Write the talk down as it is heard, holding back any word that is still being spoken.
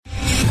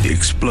The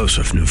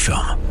explosive new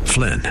film,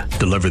 Flynn,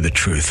 deliver the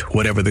truth,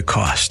 whatever the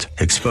cost,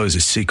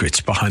 exposes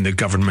secrets behind the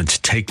government's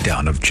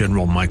takedown of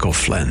General Michael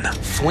Flynn.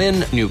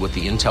 Flynn knew what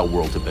the intel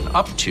world had been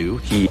up to.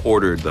 He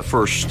ordered the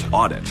first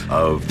audit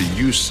of the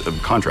use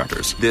of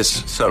contractors.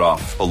 This set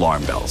off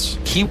alarm bells.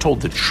 He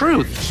told the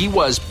truth. He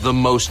was the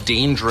most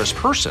dangerous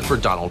person for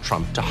Donald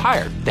Trump to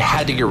hire. They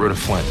had to get rid of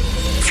Flynn.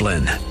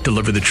 Flynn,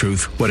 deliver the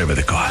truth, whatever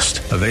the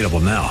cost. Available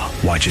now.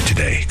 Watch it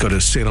today. Go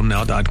to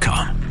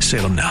salemnow.com.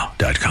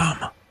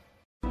 salemnow.com.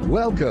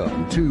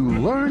 Welcome to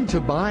Learn to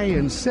Buy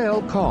and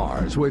Sell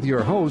Cars with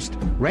your host,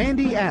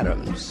 Randy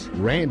Adams.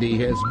 Randy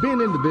has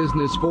been in the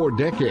business for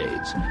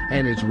decades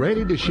and is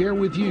ready to share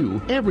with you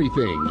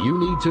everything you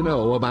need to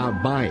know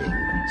about buying,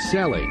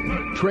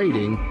 selling,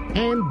 trading,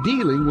 and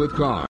dealing with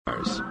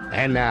cars.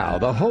 And now,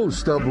 the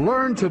host of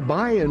Learn to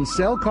Buy and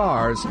Sell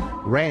Cars,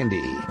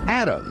 Randy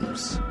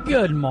Adams.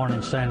 Good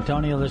morning, San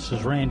Antonio. This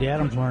is Randy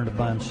Adams,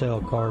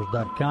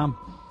 LearnToBuyAndSellCars.com.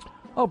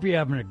 Hope you're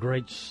having a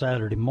great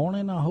Saturday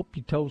morning. I hope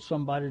you told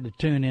somebody to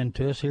tune in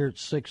to us here at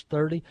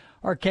 6:30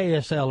 or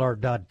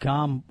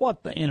KSLR.com.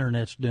 What the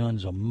Internet's doing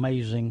is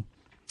amazing,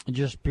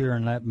 just pure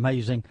and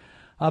amazing.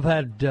 I've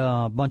had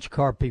a bunch of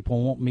car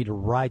people want me to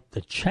write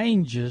the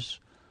changes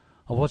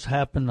of what's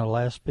happened in the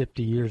last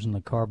 50 years in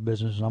the car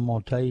business, and I'm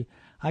going to tell you,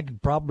 I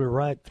could probably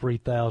write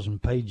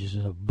 3,000 pages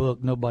in a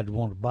book. Nobody would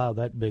want to buy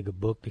that big a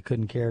book. They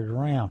couldn't carry it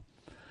around.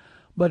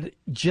 But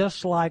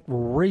just like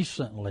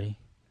recently,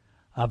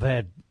 I've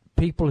had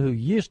people who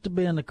used to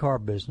be in the car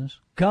business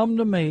come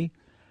to me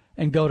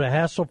and go to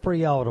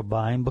Hassle-Free Auto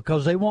Buying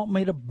because they want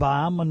me to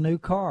buy them a new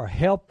car,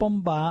 help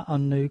them buy a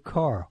new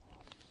car.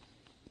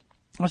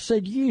 I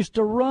said, you used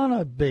to run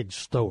a big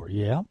store,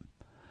 yeah.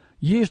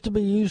 You used to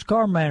be used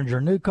car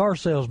manager, new car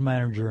sales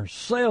manager,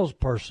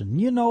 salesperson.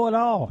 You know it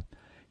all.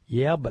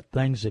 Yeah, but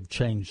things have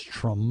changed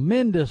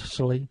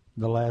tremendously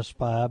the last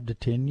 5 to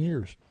 10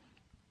 years.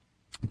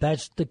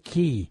 That's the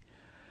key.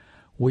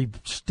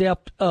 We've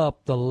stepped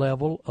up the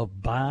level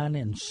of buying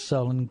and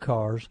selling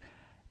cars,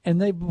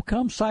 and they've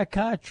become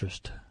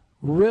psychiatrists.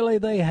 Really,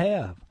 they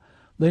have.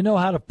 They know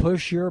how to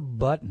push your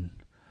button.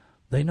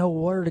 They know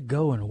where to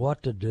go and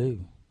what to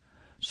do.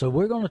 So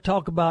we're going to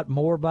talk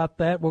more about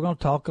that. We're going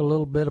to talk a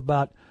little bit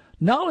about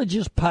knowledge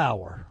is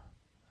power.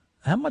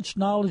 How much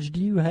knowledge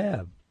do you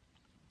have?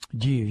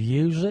 Do you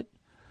use it?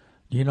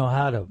 Do you know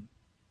how to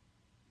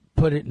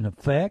put it in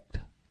effect?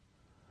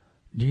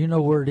 Do you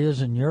know where it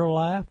is in your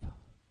life?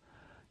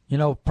 You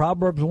know,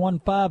 Proverbs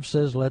 1:5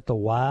 says, let the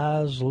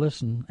wise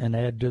listen and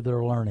add to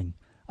their learning.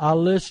 I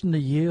listen to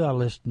you. I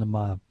listen to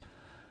my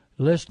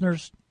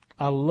listeners.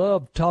 I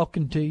love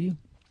talking to you.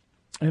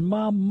 And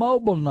my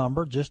mobile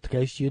number, just in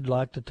case you'd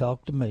like to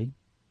talk to me,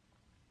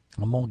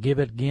 I'm going to give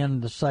it again in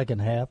the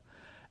second half,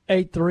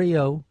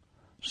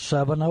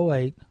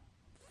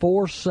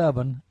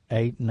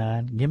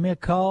 830-708-4789. Give me a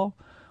call.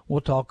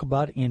 We'll talk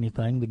about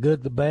anything, the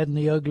good, the bad, and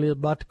the ugly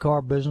about the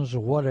car business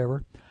or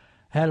whatever.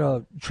 Had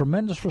a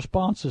tremendous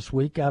response this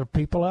week out of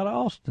people out of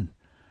Austin.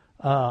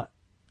 I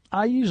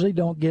usually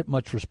don't get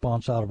much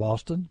response out of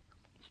Austin.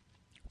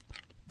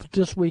 But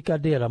this week I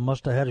did. I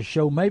must have had a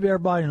show. Maybe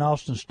everybody in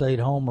Austin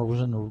stayed home or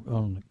was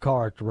on the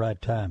car at the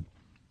right time.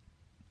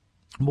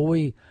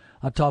 But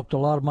I talked to a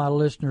lot of my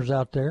listeners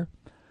out there,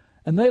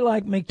 and they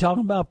like me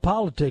talking about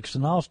politics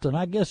in Austin.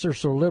 I guess they're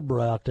so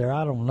liberal out there.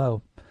 I don't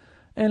know.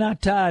 And I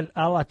tied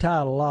a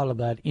lot of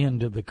that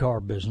into the car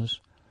business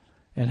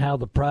and how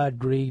the pride,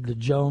 greed, the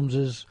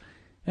Joneses,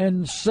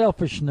 and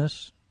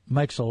selfishness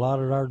makes a lot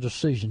of our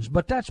decisions.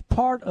 But that's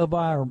part of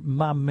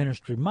my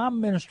ministry. My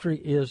ministry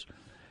is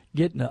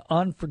getting the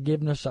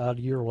unforgiveness out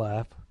of your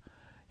life,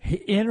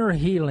 inner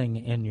healing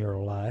in your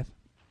life.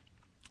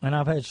 And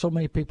I've had so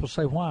many people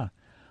say, why?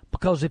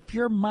 Because if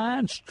your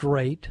mind's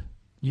straight,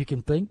 you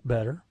can think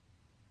better.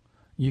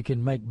 You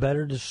can make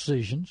better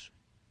decisions.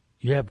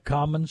 You have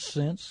common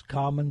sense,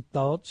 common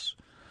thoughts.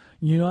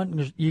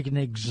 You can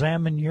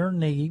examine your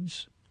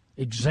needs,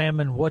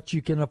 examine what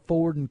you can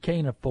afford and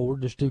can't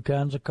afford. There's two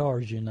kinds of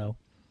cars, you know.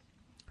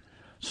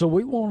 So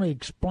we want to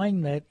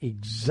explain that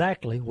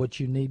exactly what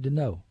you need to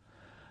know.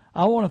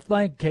 I want to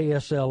thank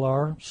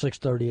KSLR,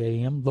 6:30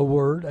 a.m., The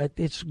Word.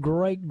 It's a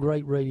great,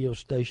 great radio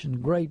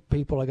station. Great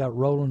people I got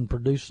rolling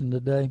producing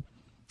today.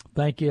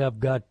 Thank you.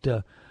 I've got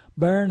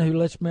Barron, who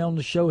lets me on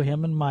the show,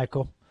 him and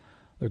Michael.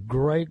 They're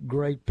great,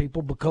 great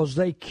people because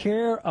they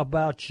care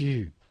about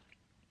you.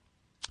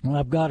 And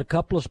I've got a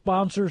couple of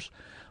sponsors,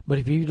 but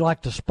if you'd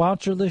like to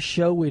sponsor this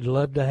show, we'd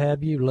love to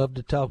have you, love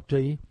to talk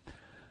to you.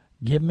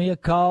 Give me a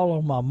call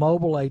on my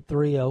mobile,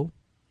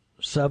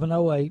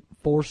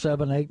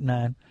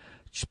 830-708-4789.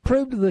 Just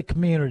prove to the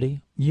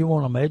community you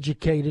want them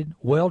educated,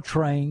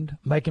 well-trained,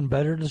 making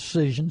better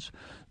decisions,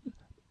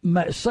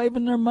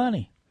 saving their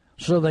money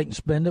so they can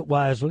spend it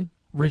wisely,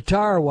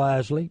 retire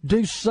wisely,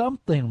 do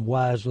something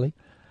wisely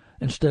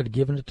instead of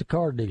giving it to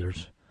car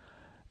dealers.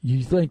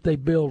 You think they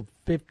build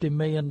 $50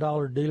 million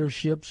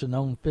dealerships and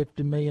own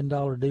 $50 million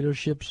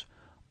dealerships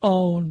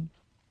on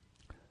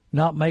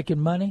not making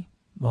money?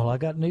 Well, I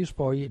got news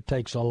for you. It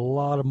takes a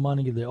lot of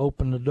money to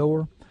open the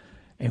door.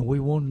 And we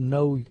want to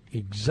know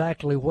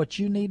exactly what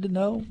you need to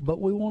know, but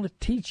we want to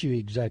teach you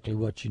exactly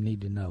what you need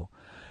to know.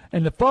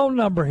 And the phone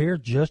number here,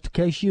 just in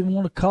case you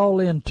want to call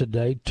in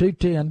today,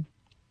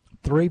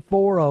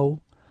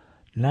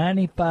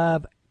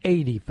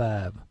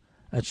 210-340-9585.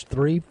 That's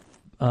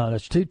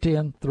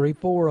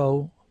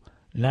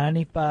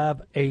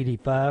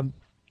 210-340-9585.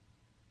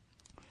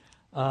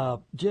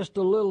 Just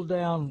a little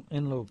down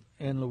in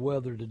the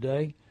weather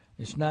today.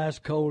 It's nice,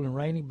 cold, and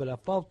rainy, but I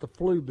fought the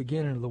flu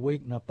beginning of the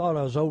week, and I thought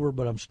I was over,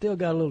 but I'm still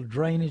got a little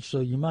drainage,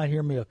 so you might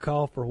hear me a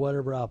cough or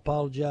whatever. I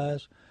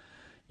apologize.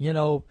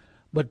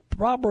 But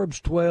Proverbs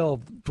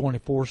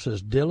 12:24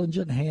 says,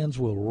 diligent hands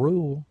will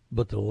rule,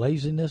 but the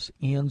laziness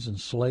ends in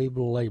slave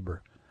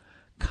labor.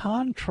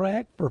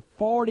 Contract for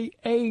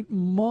 48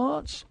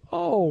 months?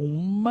 Oh,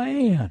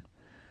 man.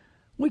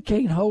 We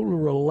can't hold a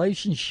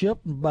relationship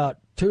in about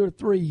 2 or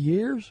 3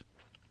 years.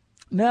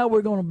 Now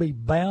we're going to be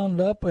bound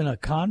up in a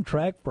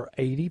contract for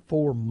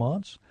 84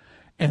 months,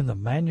 and the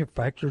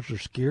manufacturers are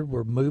scared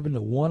we're moving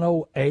to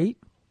 108.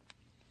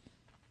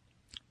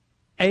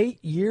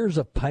 8 years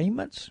of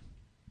payments?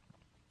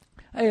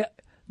 Hey,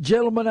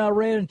 gentleman I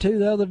ran into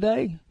the other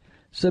day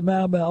said,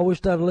 man, I always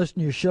started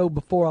listening to your show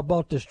before I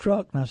bought this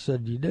truck. And I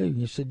said, you do? And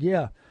he said,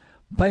 yeah.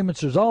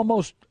 Payments is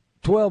almost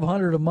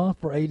 $1,200 a month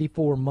for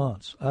 84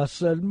 months. I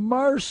said,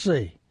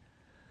 mercy.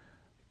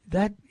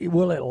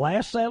 Will it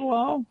last that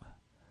long?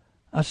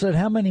 I said,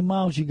 how many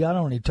miles you got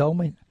on? He told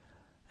me.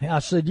 I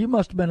said, you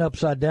must have been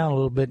upside down a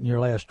little bit in your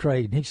last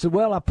trade. And he said,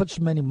 well, I put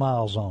so many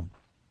miles on.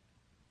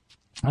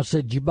 I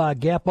said, did you buy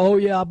Gap? Oh,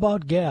 yeah, I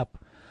bought Gap.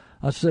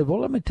 I said, well,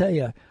 let me tell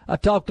you, I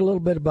talked a little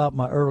bit about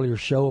my earlier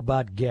show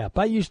about Gap.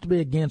 I used to be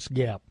against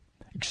Gap,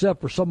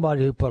 except for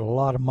somebody who put a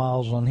lot of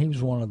miles on. He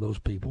was one of those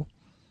people.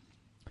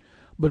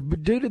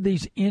 But due to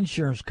these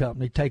insurance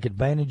companies take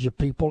advantage of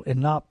people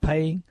and not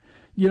paying,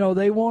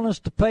 they want us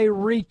to pay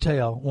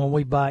retail when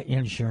we buy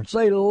insurance.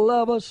 They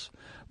love us.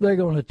 They're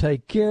going to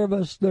take care of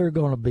us. They're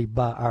going to be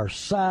by our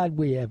side.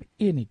 We have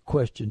any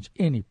questions,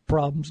 any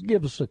problems,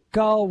 give us a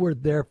call. We're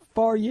there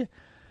for you.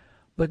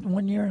 But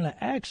when you're in an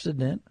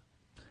accident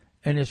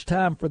and it's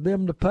time for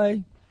them to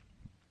pay,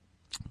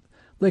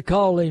 they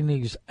call in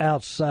these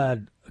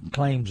outside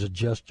claims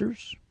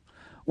adjusters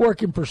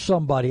working for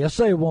somebody. I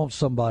say want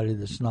somebody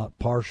that's not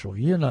partial,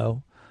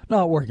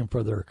 not working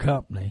for their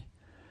company.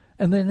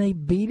 And then they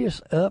beat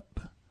us up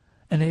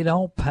and they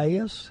don't pay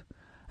us.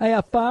 Hey,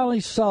 I finally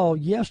saw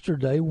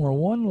yesterday where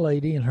one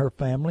lady and her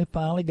family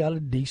finally got a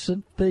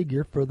decent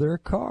figure for their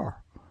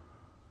car.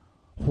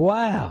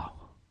 Wow.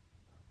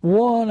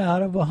 1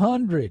 out of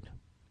 100.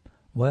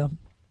 Well,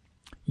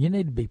 you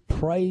need to be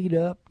prayed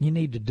up. You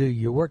need to do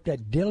your work.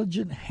 That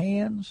diligent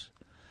hands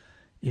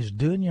is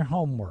doing your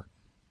homework,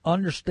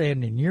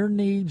 understanding your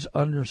needs,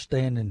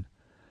 examine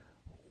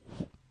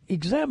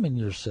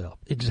yourself,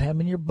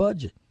 examine your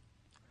budget,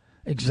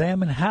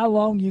 examine how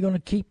long you're going to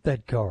keep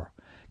that car.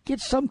 Get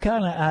some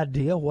kind of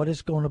idea what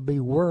it's going to be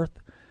worth.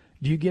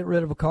 Do you get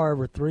rid of a car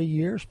every 3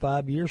 years,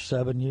 5 years,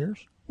 7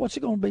 years? What's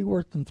it going to be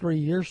worth in 3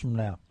 years from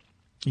now?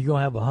 You're going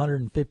to have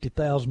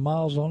 150,000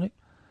 miles on it,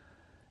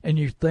 and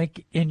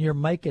you're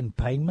making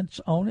payments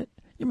on it.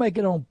 You're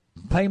making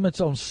payments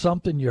on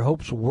something your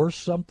hope's worth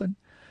something.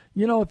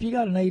 If you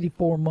got an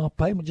 84-month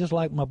payment, just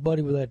like my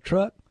buddy with that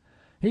truck,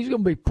 he's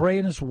going to be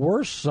praying it's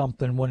worth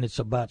something when it's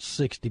about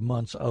 60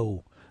 months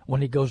old,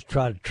 when he goes to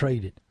try to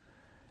trade it.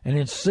 And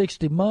in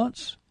 60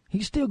 months,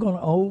 he's still going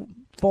to owe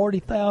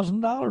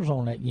 $40,000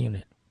 on that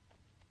unit.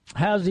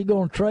 How's he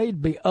going to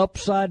trade? Be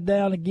upside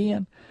down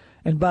again?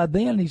 And by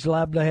then, he's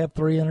liable to have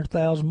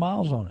 300,000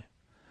 miles on it.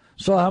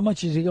 So how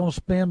much is he going to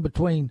spend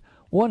between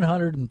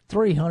 100 and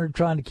 300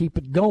 trying to keep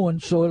it going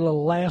so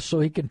it'll last so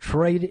he can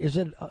trade it? Is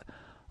it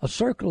a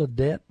circle of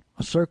debt,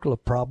 a circle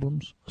of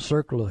problems, a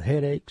circle of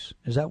headaches?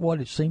 Is that what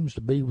it seems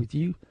to be with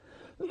you?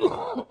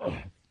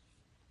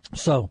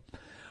 So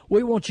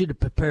we want you to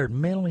prepare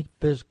mentally,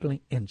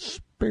 physically, and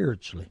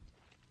spiritually.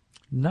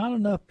 Not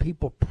enough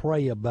people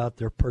pray about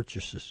their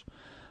purchases.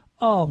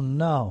 Oh,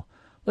 no.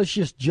 Let's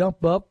just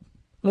jump up.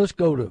 Let's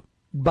go to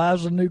buy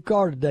us a new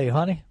car today,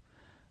 honey.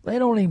 They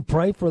don't even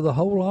pray for the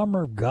whole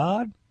armor of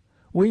God.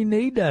 We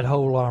need that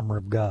whole armor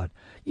of God.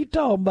 You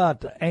talk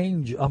about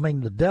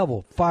the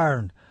devil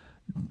firing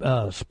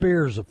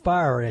spears of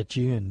fire at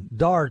you and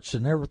darts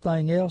and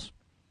everything else.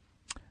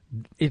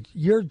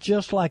 You're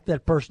just like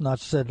that person I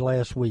said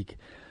last week.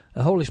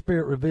 The Holy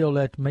Spirit revealed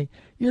that to me.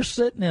 You're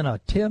sitting in a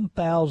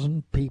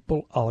 10,000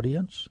 people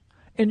audience,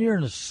 and you're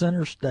in the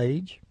center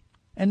stage,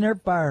 and they're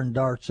firing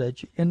darts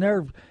at you, and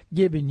they're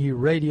giving you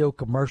radio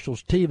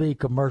commercials, TV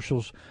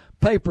commercials,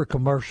 paper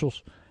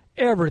commercials,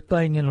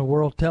 everything in the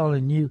world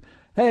telling you,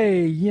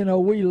 hey,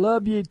 we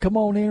love you. Come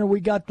on in. We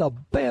got the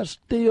best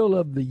deal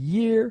of the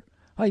year.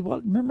 Hey,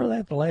 remember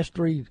that the last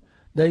 3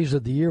 days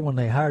of the year when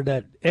they hired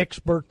that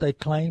expert they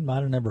claimed?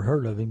 I'd never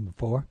heard of him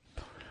before.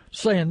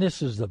 Saying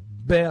this is the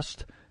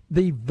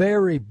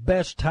very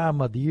best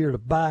time of the year to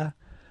buy,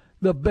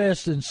 the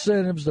best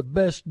incentives, the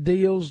best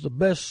deals, the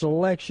best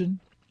selection,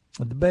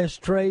 the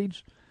best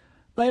trades.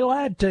 They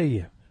lied to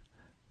you.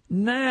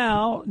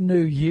 Now,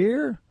 new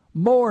year,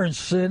 more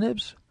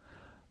incentives,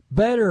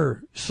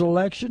 better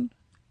selection,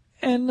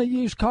 and the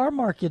used car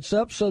market's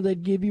up, so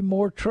they'd give you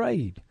more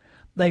trade.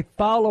 They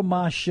follow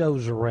my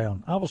shows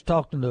around. I was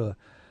talking to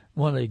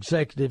one of the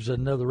executives at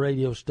another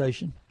radio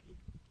station.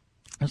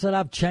 I said,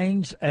 I've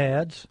changed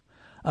ads.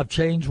 I've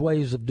changed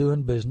ways of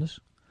doing business.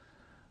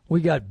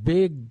 We got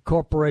big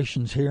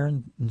corporations here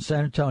in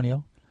San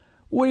Antonio.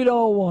 We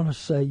don't want to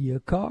sell you a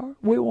car.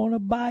 We want to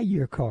buy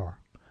your car.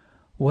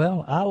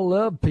 Well, I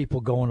love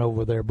people going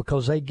over there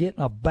because they get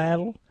in a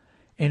battle,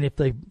 and if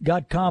they've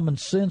got common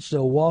sense,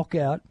 they'll walk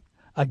out.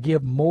 I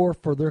give more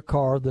for their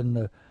car than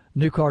the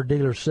new car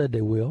dealer said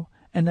they will,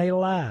 and they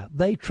lie.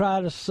 They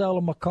try to sell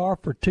them a car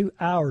for 2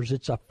 hours.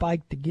 It's a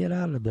fight to get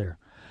out of there.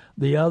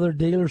 The other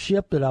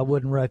dealership that I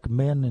wouldn't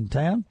recommend in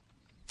town,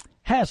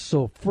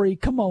 hassle-free.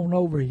 Come on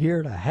over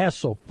here to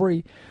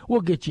hassle-free.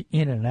 We'll get you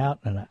in and out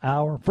in an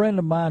hour. A friend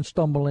of mine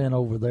stumbled in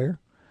over there.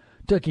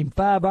 Took him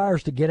 5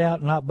 hours to get out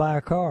and not buy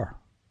a car.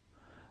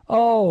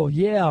 Oh,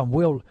 yeah,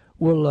 we'll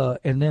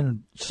and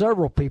then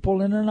several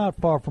people, and they're not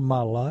far from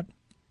my lot,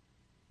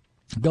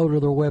 go to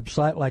their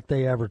website like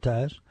they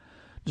advertise,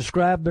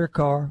 describe their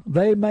car.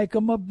 They make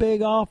them a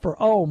big offer.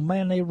 Oh,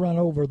 man, they run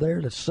over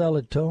there to sell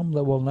it to them.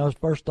 Well, no,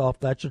 first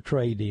off, that's a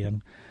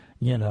trade-in,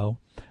 you know.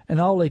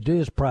 And all they do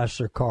is price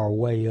their car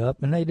way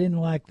up, and they didn't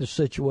like the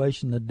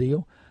situation, the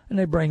deal, and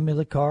they bring me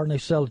the car, and they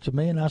sell it to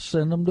me, and I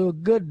send them to a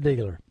good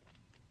dealer.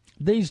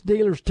 These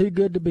dealers too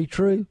good to be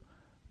true?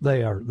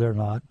 They're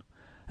not.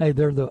 Hey,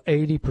 they're the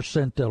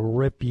 80% that'll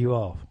rip you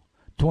off.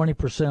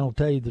 20% will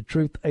tell you the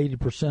truth,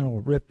 80%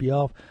 will rip you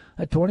off.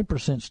 That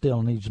 20%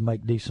 still needs to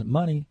make decent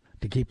money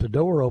to keep the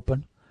door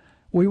open.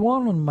 We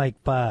want them to make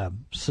 5,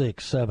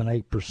 6, 7,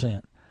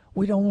 8%.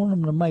 We don't want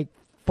them to make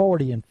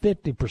 40 and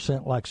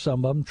 50% like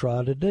some of them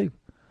try to do.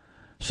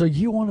 So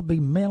you want to be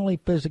mentally,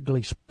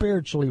 physically,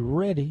 spiritually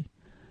ready.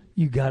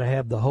 You got to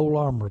have the whole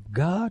armor of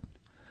God.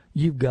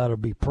 You've got to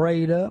be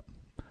prayed up.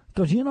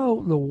 Because, you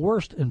know, the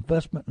worst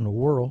investment in the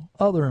world,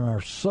 other than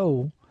our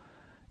soul,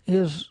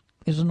 is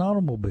an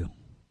automobile,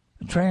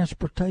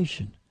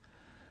 transportation.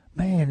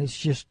 Man, it's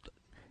just,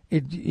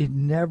 it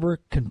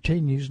never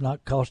continues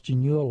not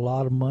costing you a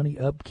lot of money,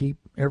 upkeep,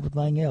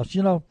 everything else.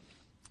 You know,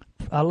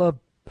 I love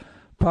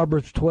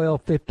Proverbs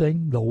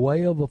 12:15. The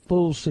way of a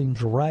fool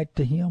seems right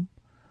to him,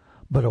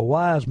 but a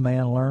wise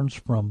man learns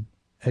from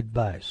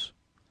advice.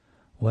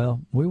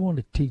 Well, we want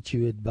to teach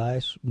you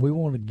advice. We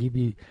want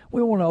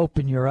to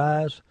open your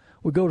eyes.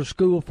 We go to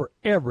school for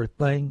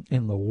everything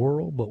in the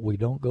world, but we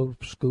don't go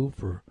to school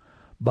for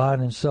buying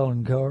and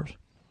selling cars.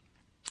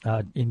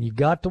 And you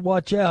got to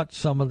watch out.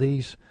 Some of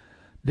these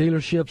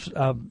dealerships,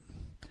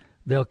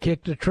 they'll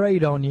kick the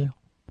trade on you.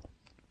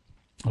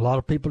 A lot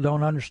of people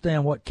don't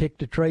understand what kick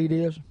the trade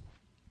is.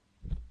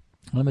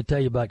 Let me tell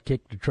you about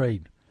kick the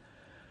trade.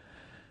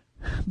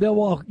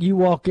 You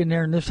walk in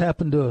there, and this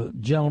happened to a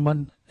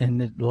gentleman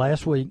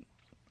last week,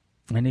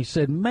 and he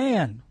said,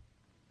 "Man,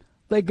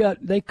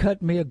 they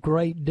cut me a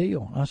great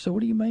deal." I said,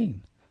 "What do you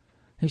mean?"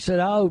 He said,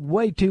 "I owed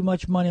way too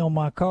much money on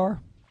my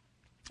car.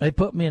 They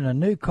put me in a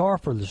new car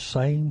for the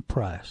same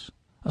price."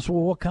 I said,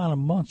 "Well, what kind of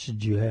months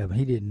did you have?"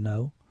 He didn't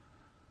know.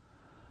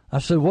 I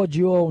said, "What'd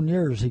you owe on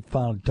yours?" He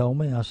finally told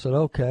me. I said,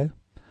 "Okay."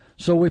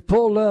 So we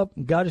pulled up,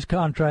 got his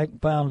contract,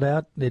 and found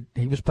out that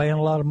he was paying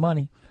a lot of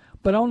money.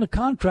 But on the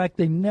contract,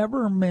 they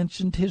never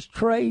mentioned his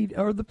trade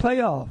or the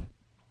payoff.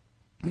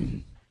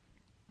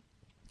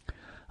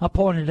 I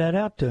pointed that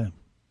out to him.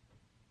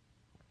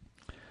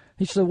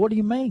 He said, "What do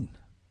you mean?"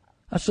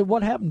 I said,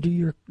 "What happened to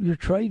your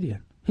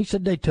trade-in?" He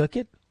said, "They took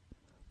it.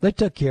 They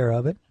took care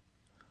of it."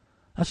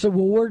 I said,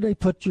 "Well, where'd they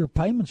put your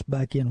payments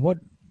back in? What,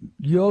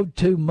 you owed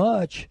too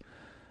much,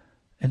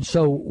 and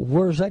so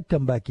where's that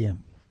come back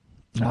in?"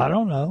 "I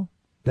don't know.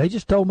 They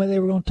just told me they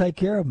were going to take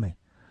care of me."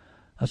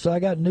 I said, "I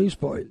got news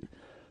for you.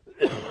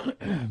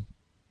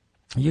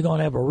 You're going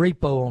to have a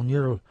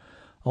repo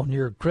on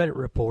your credit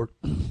report."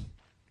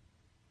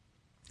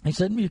 He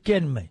said, "You're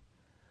kidding me."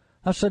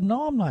 I said,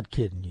 "No, I'm not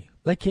kidding you.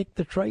 They kicked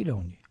the trade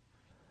on you.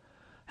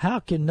 How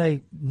can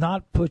they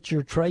not put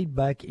your trade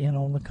back in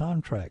on the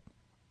contract?"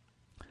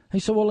 He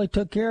said, "Well, they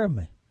took care of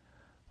me."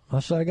 I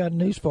said, "I got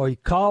news for you.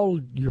 Call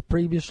your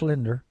previous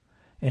lender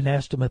and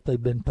ask them if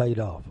they've been paid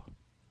off."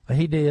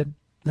 He did.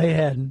 They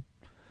hadn't.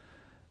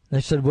 They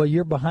said, "Well,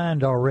 you're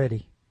behind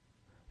already,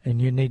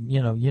 and you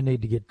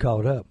need to get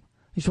caught up."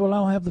 He said, "Well, I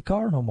don't have the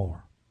car no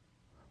more."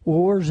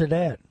 "Well, where's it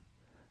at?"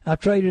 "I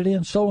traded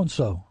in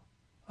so-and-so."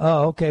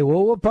 "Oh, okay.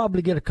 Well, we'll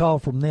probably get a call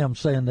from them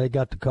saying they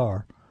got the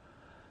car."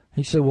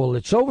 He said, "Well,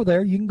 it's over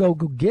there. You can go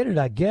get it,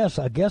 I guess.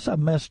 I guess I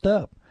messed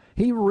up."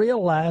 He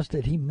realized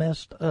that he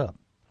messed up.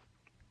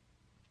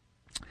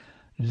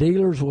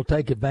 Dealers will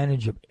take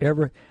advantage of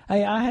every...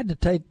 Hey, I had to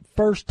take,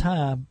 first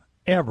time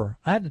ever,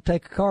 I had to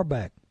take a car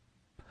back.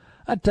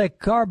 I had to take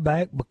a car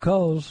back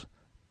because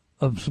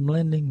of some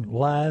lending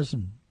lies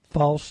and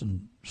false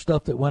and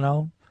stuff that went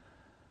on.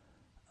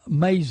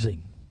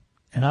 Amazing.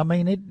 And I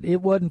mean,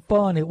 it wasn't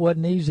fun. It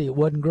wasn't easy. It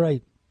wasn't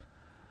great.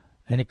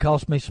 And it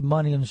cost me some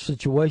money in the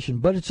situation.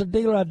 But it's a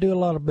dealer I do a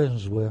lot of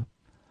business with.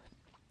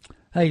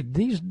 Hey,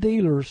 these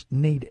dealers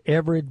need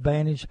every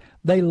advantage.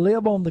 They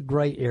live on the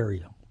gray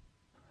area.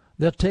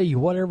 They'll tell you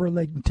whatever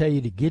they can tell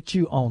you to get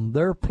you on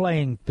their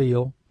playing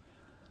field.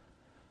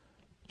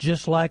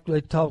 Just like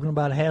they're talking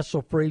about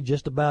hassle-free,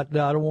 just about,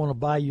 I don't want to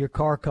buy your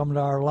car coming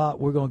to our lot.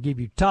 We're going to give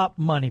you top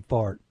money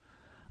for it.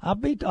 I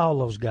beat all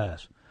those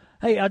guys.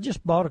 Hey, I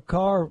just bought a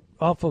car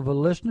off of a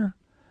listener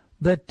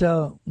that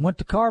went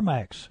to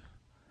CarMax,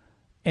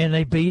 and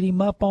they beat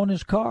him up on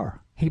his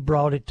car. He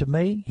brought it to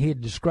me. He had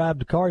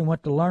described the car. He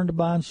went to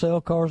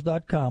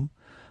learntobuyandsellcars.com,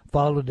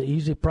 followed the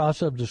easy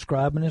process of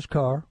describing his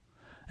car,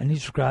 and he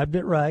described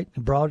it right.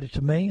 He brought it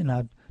to me, and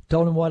I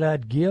told him what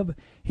I'd give.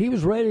 He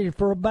was ready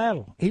for a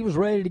battle. He was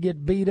ready to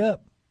get beat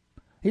up.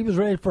 He was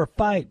ready for a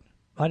fight.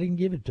 I didn't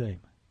give it to him.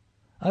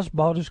 I just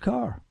bought his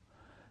car.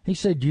 He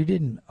said, you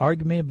didn't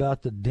argue me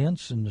about the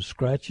dents and the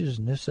scratches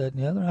and this, that,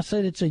 and the other. I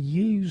said, it's a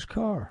used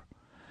car.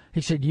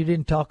 He said, you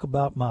didn't talk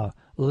about my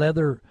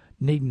leather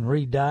needing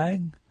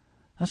re-dyeing.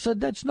 I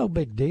said, that's no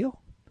big deal.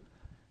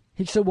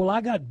 He said, well,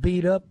 I got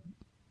beat up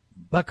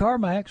by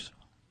CarMax.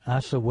 I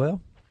said,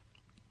 well,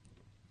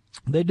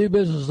 they do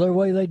business their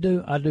way they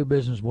do. I do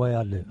business the way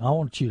I do. I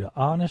want you to be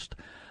honest.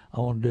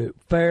 I want to do it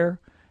fair.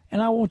 And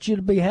I want you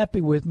to be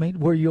happy with me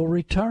where you'll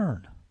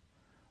return.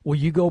 Will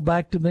you go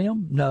back to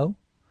them? No.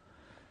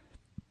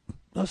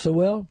 I said,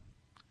 well,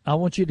 I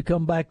want you to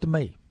come back to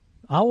me.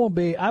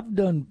 I've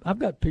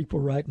got people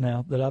right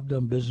now that I've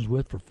done business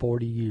with for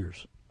 40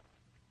 years.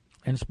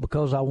 And it's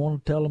because I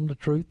want to tell them the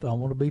truth. I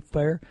want to be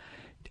fair.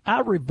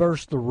 I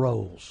reverse the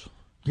roles.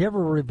 You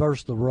ever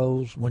reverse the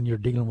roles when you're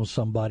dealing with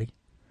somebody?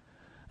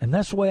 And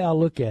that's the way I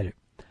look at it.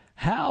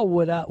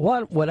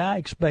 What would I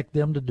expect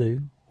them to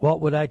do?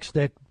 What would I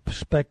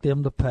expect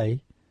them to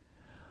pay?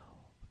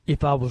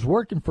 If I was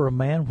working for a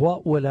man,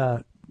 what would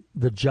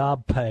the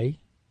job pay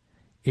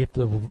if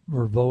the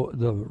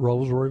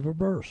roles were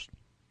reversed?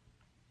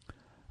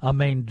 I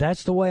mean,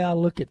 that's the way I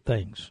look at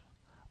things.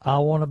 I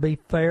want to be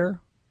fair.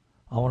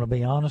 I want to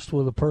be honest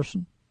with a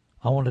person.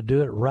 I want to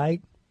do it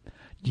right.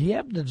 Do you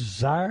have the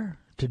desire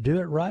to do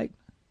it right?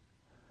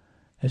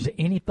 Has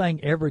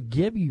anything ever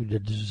give you the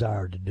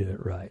desire to do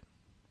it right?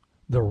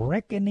 The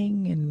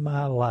reckoning in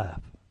my life.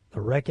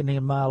 The reckoning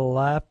in my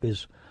life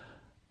is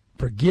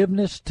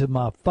forgiveness to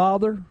my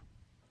Father,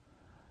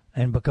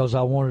 and because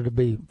I wanted to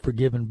be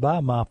forgiven by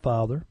my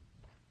Father.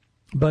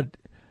 But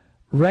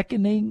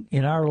reckoning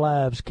in our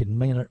lives can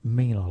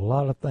mean a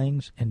lot of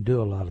things and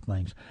do a lot of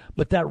things.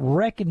 But that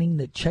reckoning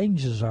that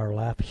changes our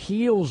life,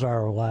 heals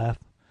our life,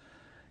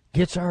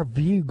 gets our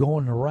view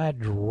going the right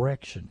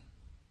direction.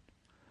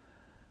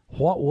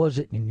 What was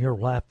it in your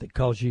life that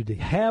caused you to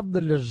have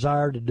the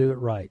desire to do it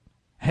right?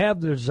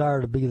 Have the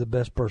desire to be the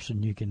best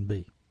person you can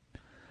be.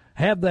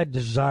 Have that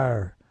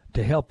desire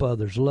to help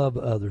others, love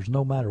others,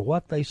 no matter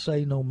what they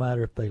say, no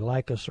matter if they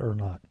like us or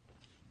not.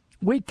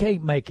 We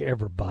can't make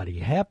everybody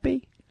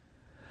happy,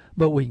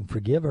 but we can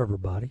forgive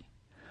everybody.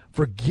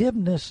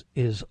 Forgiveness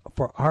is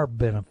for our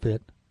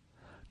benefit,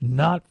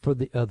 not for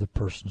the other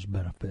person's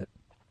benefit.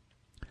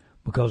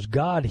 Because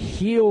God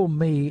healed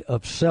me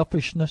of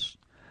selfishness.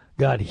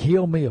 God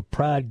healed me of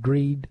pride,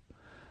 greed.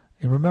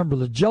 And remember,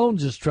 the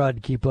Joneses tried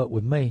to keep up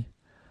with me.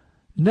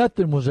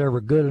 Nothing was ever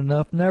good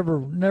enough,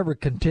 never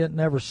content,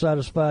 never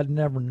satisfied,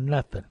 never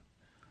nothing.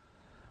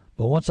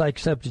 But once I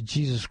accepted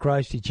Jesus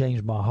Christ, He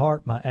changed my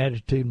heart, my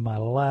attitude, my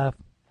life.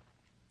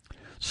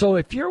 So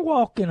if you're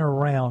walking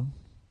around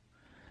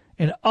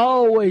and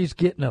always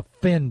getting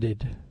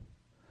offended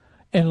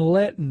and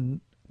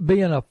letting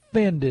being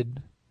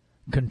offended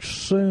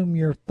consume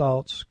your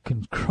thoughts,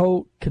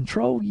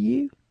 control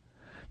you,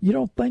 you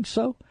don't think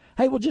so?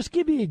 Hey, well, just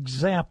give you an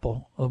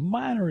example, a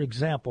minor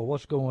example of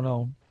what's going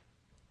on.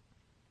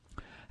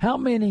 How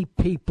many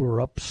people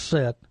are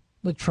upset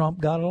that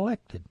Trump got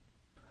elected?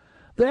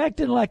 They're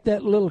acting like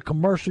that little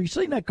commercial. You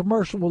seen that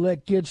commercial where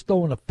that kid's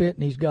throwing a fit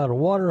and he's got a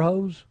water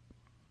hose?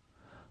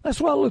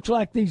 That's what it looks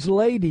like, these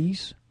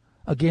ladies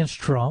against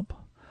Trump.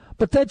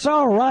 But that's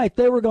all right.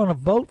 They were going to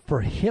vote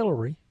for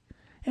Hillary.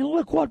 And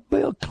look what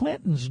Bill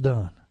Clinton's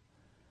done.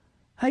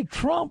 Hey,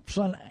 Trump's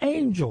an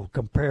angel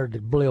compared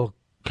to Bill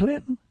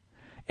Clinton.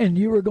 And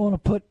you were going to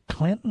put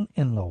Clinton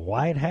in the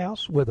White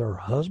House with her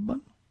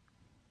husband?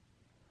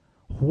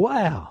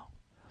 Wow.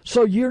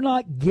 So you're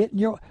not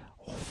getting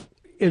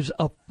is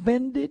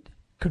offended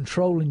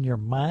controlling your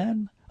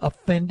mind?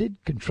 Offended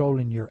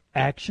controlling your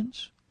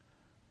actions?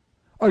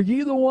 Are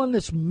you the one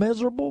that's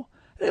miserable?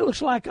 It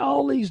looks like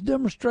all these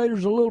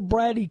demonstrators are little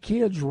bratty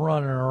kids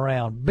running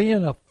around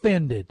being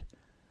offended.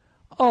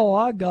 Oh,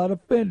 I got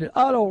offended.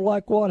 I don't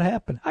like what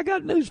happened. I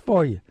got news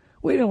for you.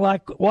 We didn't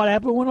like what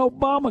happened when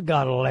Obama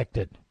got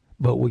elected.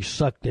 But we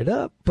sucked it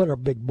up, put our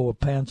big boy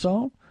pants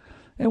on,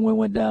 and we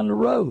went down the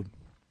road.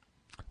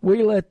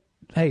 We let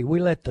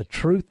the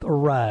truth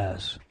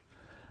arise.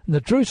 And the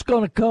truth's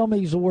going to come.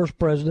 He's the worst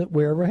president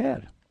we ever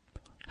had.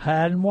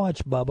 Hide and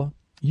watch, Bubba.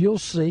 You'll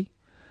see.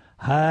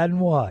 Hide and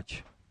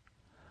watch.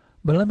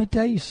 But let me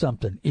tell you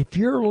something. If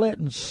you're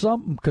letting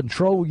something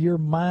control your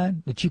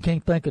mind that you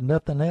can't think of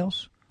nothing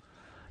else,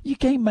 you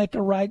can't make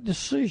a right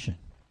decision.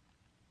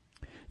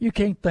 You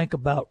can't think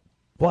about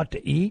what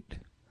to eat,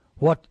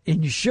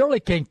 and you surely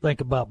can't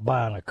think about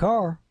buying a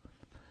car.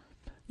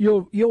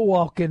 You'll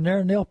walk in there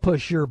and they'll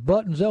push your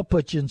buttons. They'll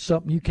put you in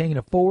something you can't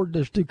afford.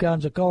 There's two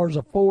kinds of cars,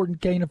 afford and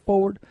can't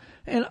afford.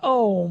 And,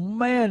 oh,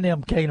 man,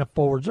 them can't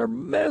affords are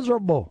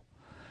miserable.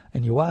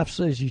 And your wife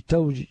says you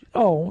told you,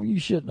 oh, you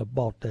shouldn't have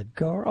bought that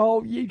car.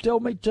 Oh, you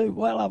told me to.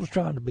 Well, I was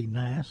trying to be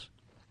nice.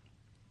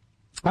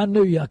 I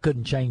knew I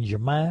couldn't change your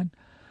mind.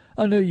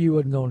 I knew you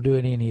wasn't going to do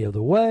it any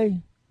other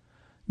way.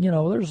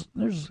 There's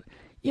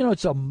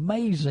it's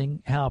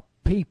amazing how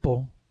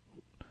people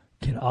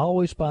can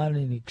always find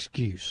an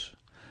excuse,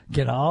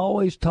 can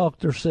always talk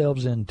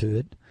themselves into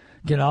it,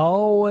 can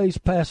always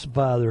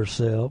pacify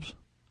themselves.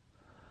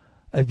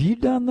 Have you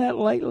done that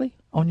lately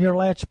on your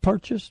last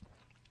purchase?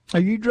 Are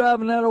you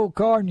driving that old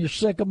car and you're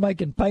sick of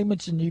making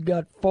payments and you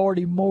got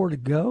 40 more to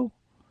go?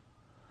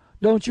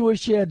 Don't you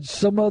wish you had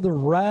some other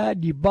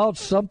ride? You bought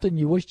something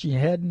you wished you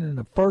hadn't in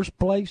the first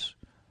place?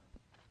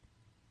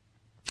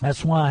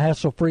 That's why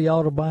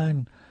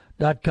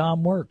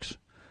HassleFreeAutoBuying.com works.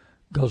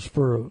 Because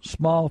for a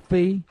small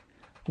fee,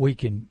 we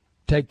can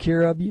take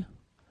care of you.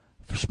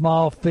 For a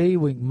small fee,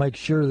 we can make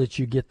sure that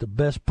you get the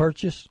best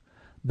purchase,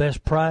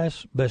 best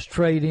price, best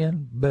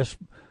trade-in, best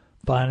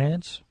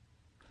finance.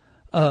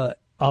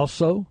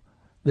 Also,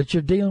 that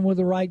you're dealing with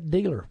the right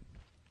dealer.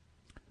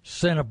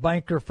 Sent a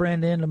banker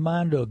friend in of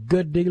mine to a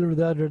good dealer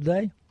the other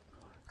day.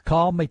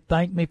 Called me,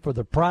 thanked me for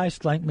the price,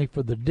 thanked me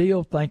for the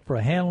deal, thanked for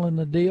handling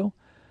the deal.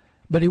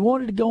 But he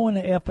wanted to go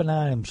into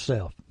F&I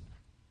himself.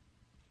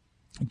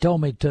 He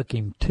told me it took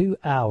him 2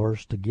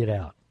 hours to get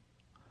out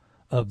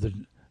of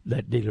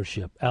that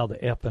dealership, out of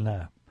the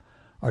F&I.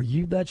 Are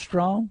you that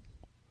strong?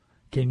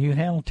 Can you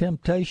handle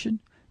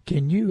temptation?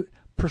 Can you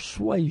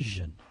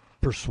persuaded?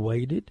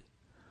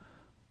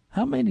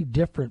 How many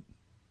different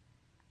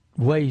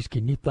ways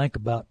can you think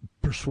about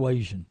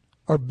persuasion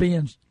or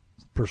being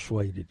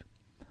persuaded?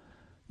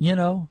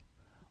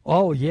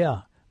 Oh,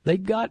 yeah, they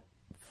got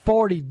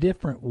 40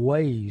 different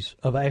ways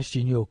of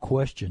asking you a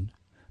question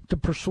to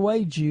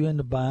persuade you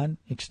into buying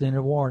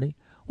extended warranty.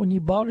 When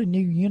you bought a new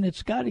unit,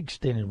 it's got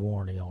extended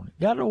warranty on it,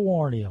 got a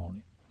warranty on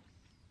it.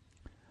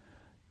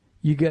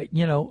 You got,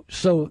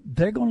 so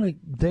they're gonna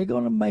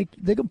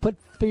put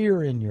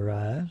fear in your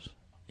eyes,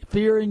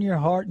 fear in your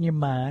heart and your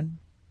mind.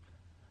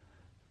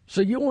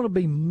 So you want to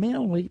be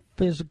mentally,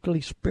 physically,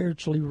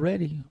 spiritually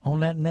ready on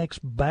that next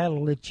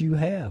battle that you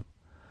have.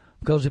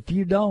 Because if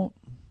you don't,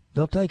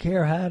 they'll take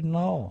hair, hide, and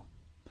all.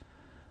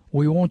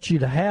 We want you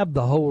to have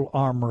the whole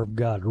armor of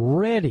God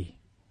ready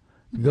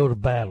to go to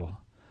battle.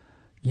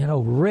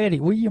 Ready,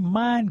 with your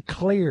mind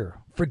clear,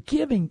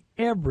 forgiving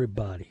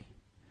everybody.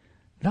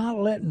 Not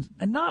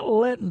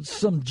letting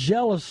some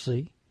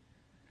jealousy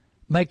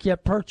make you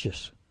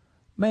purchase.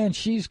 Man,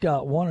 she's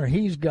got one, or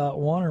he's got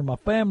one, or my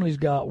family's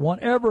got one.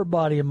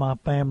 Everybody in my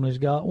family's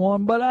got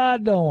one, but I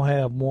don't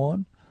have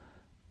one.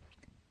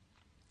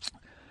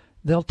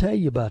 They'll tell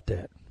you about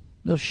that.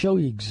 They'll show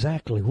you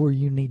exactly where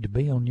you need to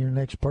be on your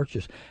next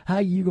purchase, how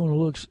you going to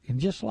look. And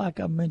just like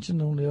I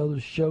mentioned on the other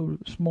show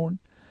this morning,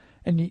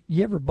 and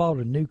you ever bought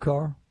a new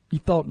car? You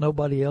thought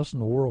nobody else in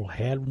the world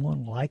had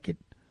one like it?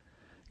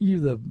 You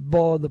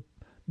the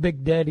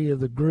big daddy of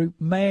the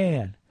group,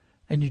 man.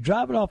 And you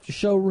drive it off the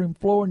showroom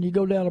floor and you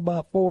go down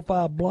about 4 or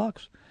 5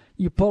 blocks.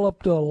 You pull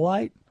up to a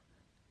light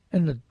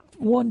and the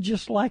one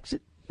just like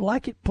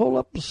it pull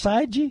up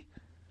beside you.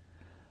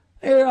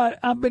 Here,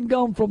 I've been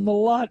gone from the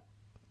lot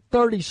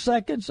 30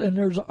 seconds and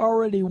there's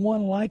already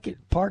one like it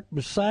parked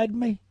beside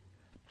me.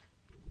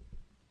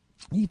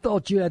 You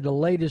thought you had the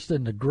latest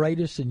and the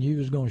greatest and you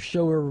was going to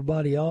show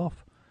everybody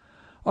off.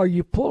 Or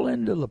you pull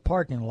into the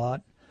parking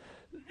lot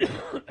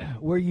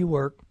where you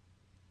work,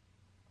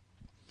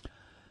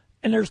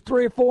 and there's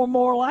 3 or 4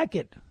 more like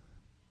it.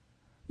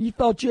 You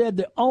thought you had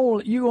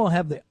you're going to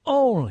have the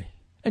only,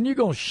 and you're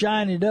going to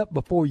shine it up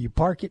before you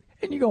park it,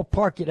 and you're going to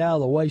park it out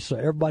of the way so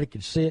everybody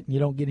can see it and you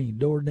don't get any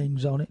door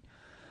dings on it.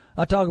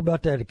 I talk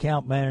about that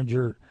account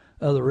manager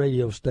of the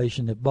radio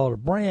station that bought a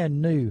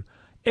brand new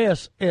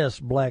SS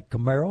black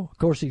Camaro. Of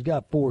course, he's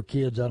got 4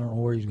 kids. I don't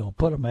know where he's going to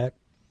put them at.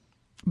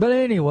 But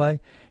anyway,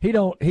 he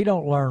don't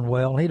learn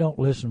well. He don't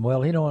listen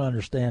well. He don't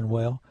understand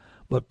well.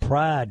 But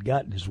pride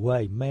got in his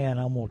way. Man,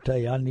 I'm going to tell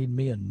you, I need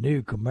me a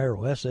new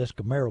Camaro, SS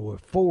Camaro with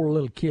 4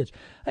 little kids.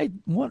 Hey,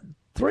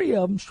 3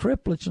 of them's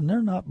triplets, and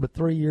they're not but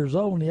 3 years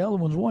old, and the other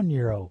one's 1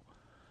 year old.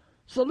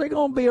 So they're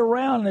going to be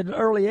around at an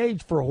early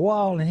age for a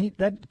while, and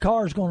that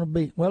car's going to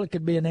be, well, it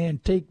could be an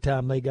antique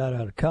time they got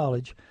out of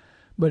college.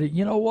 But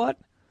you know what?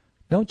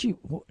 Don't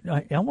you?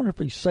 I wonder if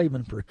he's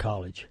saving for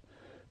college.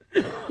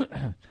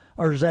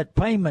 Or is that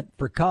payment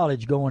for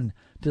college going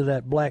to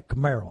that black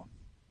Camaro?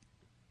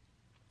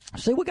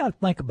 See, we got to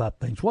think about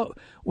things.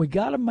 We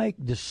got to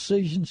make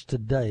decisions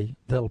today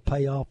that'll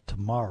pay off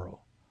tomorrow.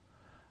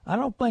 I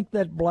don't think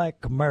that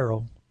black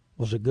Camaro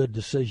was a good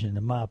decision,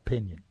 in my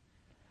opinion.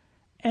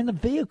 And the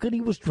vehicle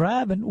he was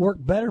driving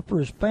worked better for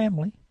his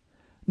family,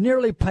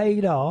 nearly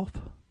paid off.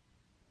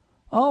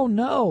 Oh,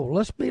 no,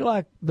 let's be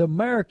like the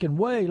American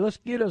way. Let's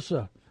get us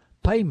a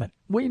payment.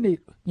 We need,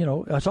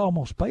 it's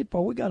almost paid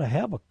for. We got to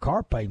have a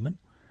car payment.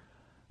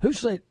 Who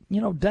said,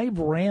 Dave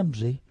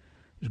Ramsey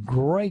is a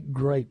great,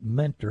 great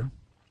mentor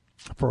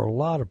for a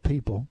lot of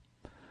people,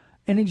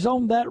 and he's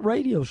on that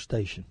radio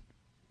station.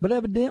 But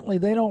evidently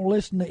he don't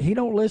listen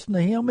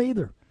to him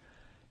either.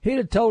 He'd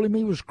have told him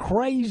he was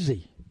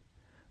crazy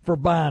for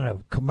buying a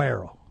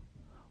Camaro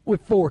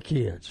with 4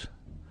 kids.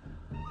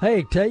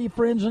 Hey, tell your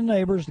friends and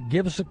neighbors to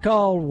give us a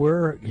call.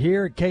 We're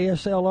here at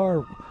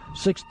KSLR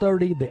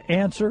 630, The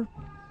Answer,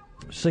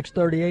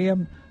 630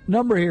 a.m.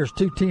 Number here is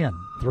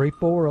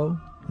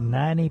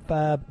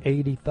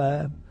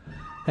 210-340-9585.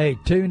 Hey,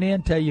 tune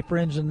in. Tell your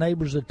friends and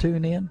neighbors to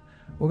tune in.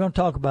 We're going to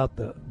talk about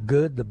the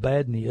good, the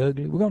bad, and the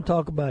ugly. We're going to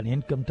talk about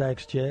income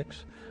tax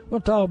checks. We're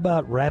going to talk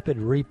about rapid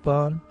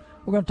refund.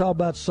 We're going to talk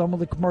about some of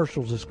the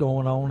commercials that's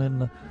going on in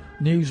the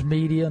news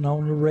media and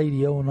on the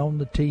radio and on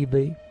the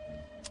TV.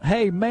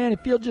 Hey, man,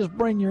 if you'll just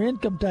bring your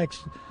income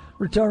tax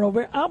return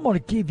over here, I'm going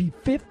to give you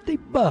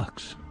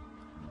 $50.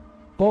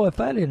 Boy, if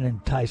that ain't an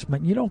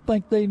enticement, you don't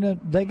think they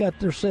got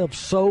themselves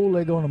sold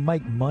they're going to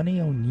make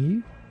money on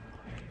you?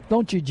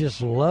 Don't you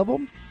just love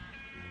them?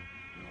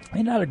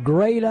 Ain't that a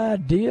great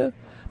idea?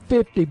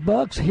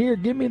 $50. Here,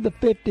 give me the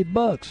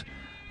 $50.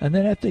 And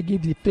then after they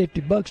give you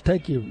 $50,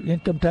 take your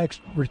income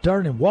tax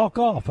return and walk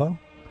off, huh?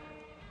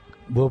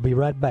 We'll be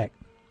right back.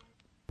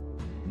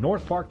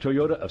 North Park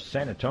Toyota of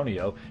San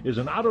Antonio is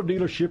an auto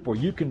dealership where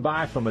you can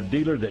buy from a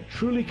dealer that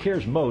truly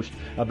cares most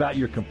about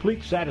your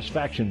complete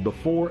satisfaction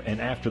before and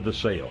after the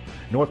sale.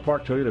 North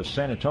Park Toyota of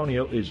San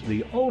Antonio is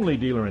the only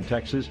dealer in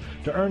Texas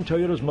to earn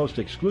Toyota's most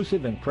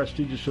exclusive and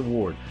prestigious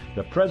award,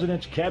 the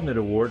President's Cabinet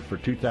Award for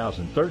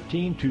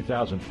 2013,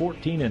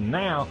 2014, and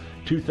now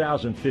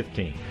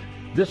 2015.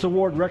 This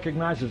award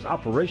recognizes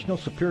operational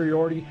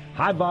superiority,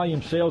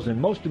 high-volume sales,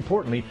 and most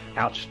importantly,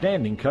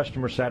 outstanding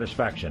customer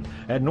satisfaction.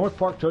 At North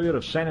Park Toyota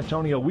of San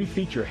Antonio, we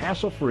feature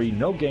hassle-free,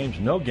 no games,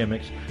 no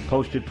gimmicks,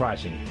 posted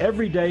pricing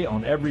every day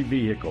on every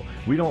vehicle.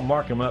 We don't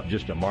mark them up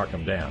just to mark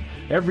them down.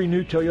 Every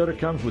new Toyota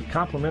comes with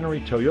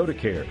complimentary Toyota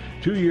Care,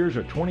 2 years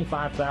or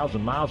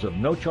 25,000 miles of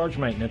no-charge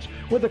maintenance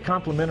with a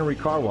complimentary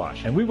car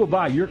wash. And we will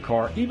buy your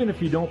car even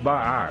if you don't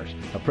buy ours.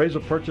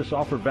 Appraisal purchase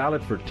offer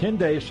valid for 10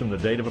 days from the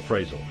date of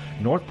appraisal.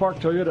 North Park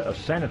Toyota of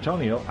San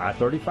Antonio,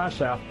 I-35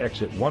 South,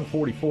 exit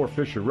 144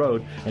 Fisher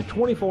Road, and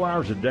 24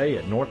 hours a day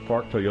at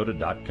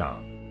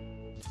northparktoyota.com.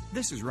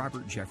 This is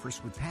Robert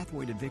Jeffress with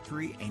Pathway to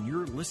Victory, and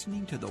you're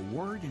listening to The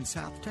Word in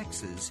South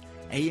Texas,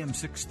 AM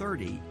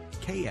 630,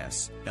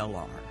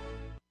 KSLR.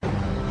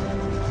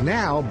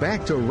 Now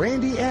back to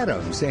Randy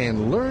Adams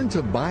and Learn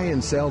to Buy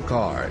and Sell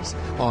Cars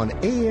on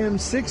AM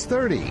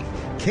 630,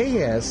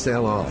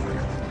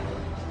 KSLR.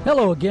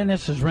 Hello again,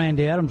 this is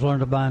Randy Adams,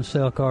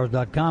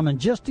 LearnToBuyAndSellCars.com. And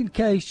just in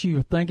case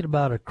you're thinking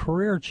about a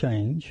career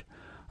change,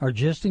 or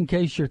just in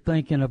case you're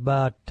thinking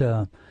about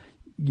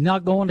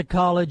not going to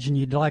college and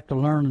you'd like to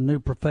learn a new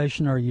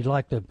profession, or you'd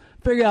like to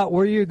figure out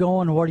where you're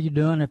going, what are you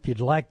doing, if you'd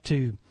like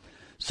to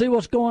see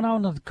what's going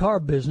on in the car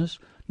business,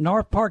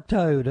 North Park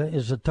Toyota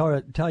is a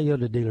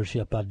Toyota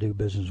dealership I do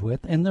business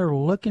with, and they're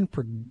looking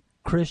for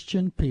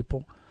Christian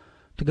people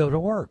to go to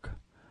work.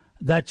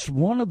 That's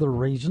one of the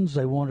reasons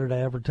they wanted to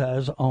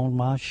advertise on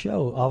my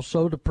show.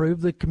 Also, to prove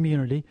the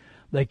community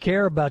they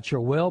care about your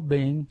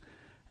well-being,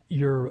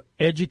 your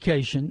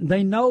education.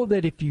 They know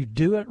that if you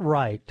do it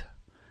right,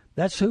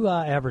 that's who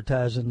I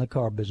advertise in the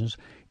car business.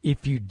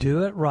 If you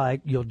do it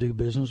right, you'll do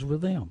business with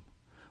them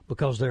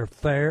because they're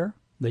fair,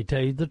 they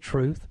tell you the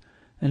truth,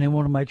 and they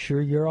want to make sure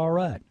you're all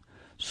right.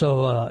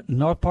 So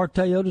North Park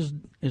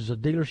Toyota is a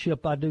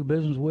dealership I do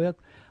business with.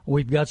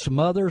 We've got some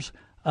others.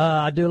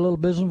 I do a little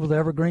business with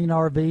Evergreen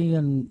RV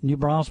in New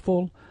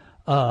Braunfels.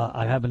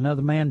 I have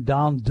another man,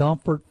 Don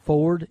Dumford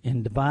Ford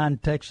in Devine,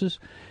 Texas.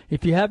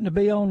 If you happen to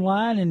be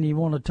online and you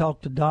want to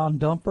talk to Don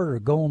Dumford or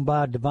go on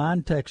by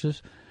Devine,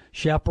 Texas,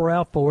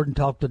 Chaparral Ford and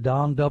talk to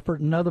Don Dumford,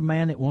 another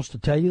man that wants to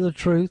tell you the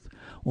truth,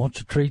 wants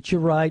to treat you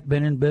right,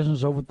 been in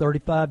business over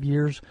 35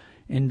 years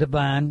in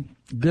Devine.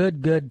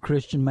 Good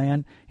Christian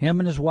man. Him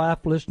and his wife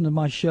listen to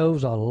my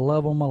shows. I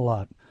love them a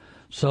lot.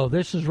 So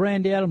this is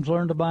Randy Adams,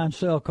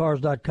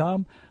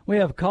 LearnToBuyAndSellCars.com. We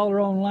have a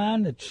caller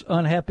online that's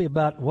unhappy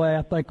about the way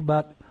I think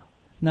about.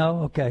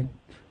 No? Okay.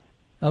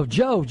 Oh,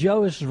 Joe,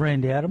 this is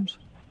Randy Adams.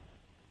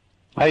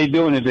 How you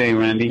doing today,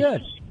 Randy?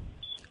 Good.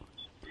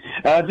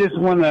 I just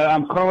want to,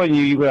 I'm calling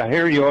you, I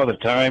hear you all the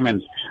time,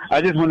 and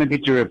I just want to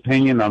get your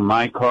opinion on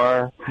my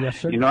car. Yes,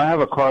 sir. You know, I have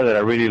a car that I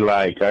really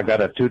like. I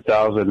got a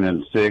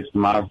 2006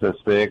 Mazda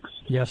 6.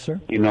 Yes, sir.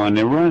 You know, and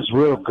it runs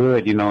real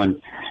good, you know, and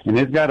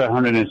it's got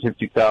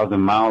 150,000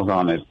 miles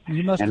on it.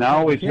 And I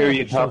always hear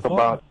you talk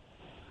about,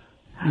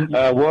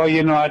 well,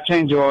 you know, I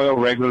change the oil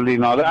regularly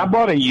and all that. I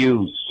bought a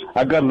used.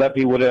 I got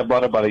lucky with it. I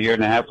bought it about a year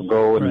and a half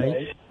ago,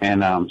 and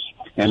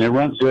it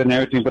runs good and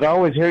everything. But I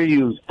always hear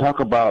you talk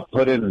about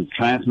putting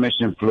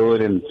transmission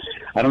fluid, and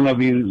I don't know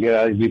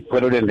if you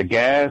put it in the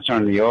gas or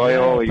in the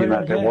oil. Yeah, you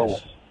know,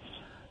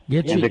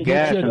 Get you a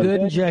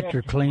good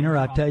injector cleaner.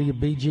 I tell you,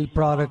 BG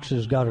Products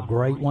has got a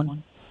great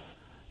one.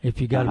 If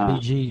you got a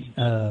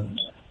BG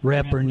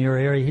rep in your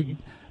area,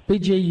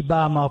 BG, you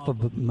buy them off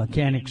of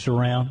mechanics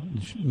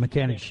around,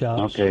 mechanic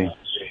shops. Okay.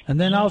 And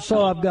then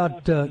also I've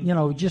got,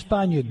 just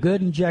find you a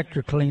good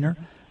injector cleaner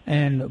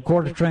and a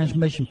quart of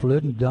transmission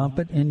fluid and dump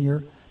it in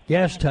your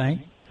gas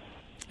tank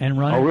and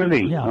run it. Oh,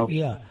 really?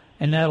 Yeah.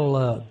 And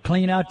that'll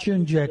clean out your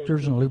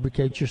injectors and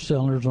lubricate your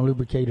cylinders and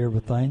lubricate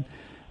everything.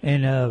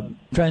 And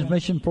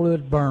transmission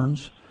fluid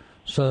burns,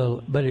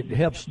 but it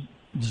helps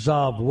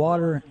dissolve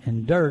water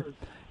and dirt.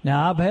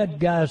 Now, I've had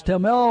guys tell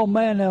me, oh,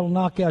 man, that'll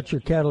knock out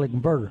your catalytic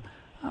converter.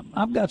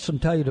 I've got some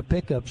Toyota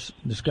pickups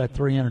that's got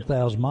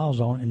 300,000 miles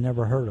on it and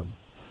never heard them.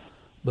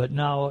 But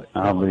no,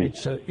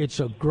 it's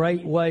a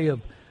great way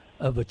of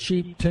a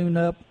cheap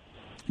tune-up.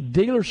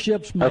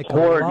 Dealerships make a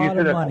lot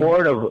of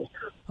money.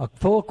 A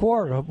full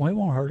quart. We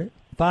won't hurt it.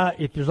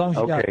 As long as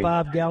you got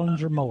 5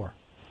 gallons or more.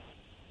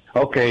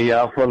 Okay, yeah,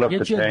 I'll fill up the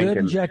tank. Get you a good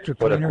injector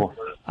cleaner.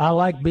 I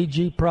like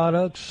BG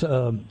products.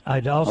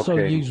 I'd also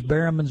use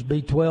Berriman's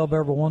B12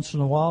 every once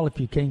in a while if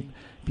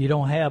you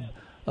don't have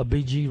a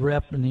BG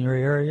rep in your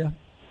area.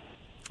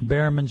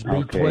 Berriman's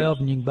B12,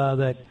 and you can buy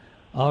that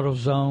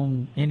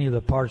AutoZone, any of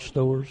the parts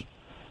stores.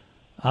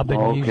 I've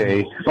been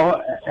using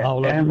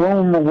all of them.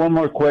 And one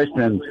more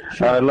question.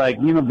 Sure.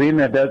 Being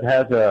that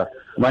has a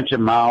bunch of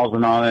miles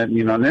and all that,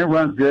 and it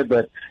runs good,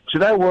 but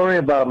should I worry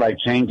about,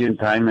 changing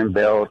timing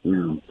belt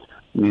and,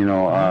 you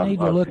need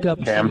to look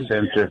up cam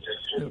sensor?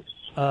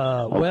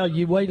 Well,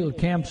 you wait till the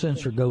cam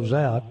sensor goes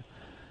out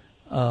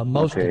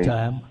most of the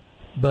time.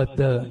 But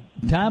the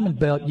timing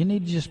belt, you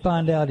need to just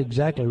find out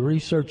exactly,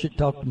 research it,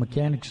 talk to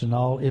mechanics and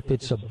all, if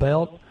it's a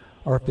belt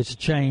or if it's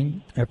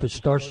chain, or if it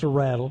starts to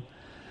rattle.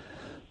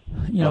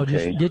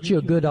 Just get you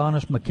a good,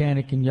 honest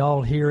mechanic, and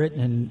y'all hear it,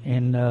 and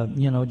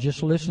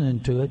just listening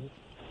to it.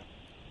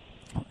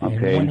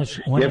 Okay.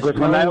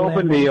 When I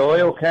open the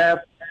oil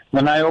cap,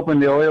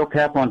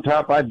 on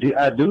top, I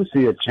do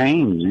see a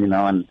change, and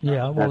I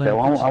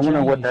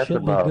wonder what that's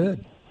about.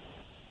 Good.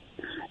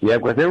 Yeah,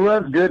 because it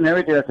runs good and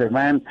everything. I said,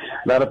 man,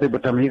 a lot of people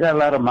tell me, you got a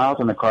lot of miles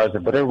on the car,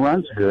 but it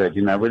runs good.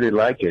 I really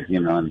like it,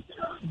 and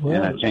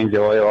I change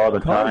the oil all the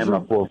time.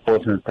 I full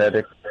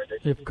synthetic.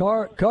 If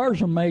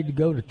cars are made to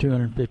go to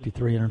 250,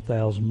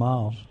 300,000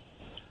 miles,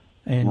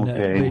 and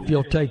if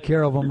you'll take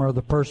care of them, or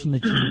the person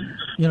that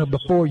you,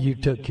 before you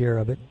took care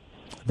of it,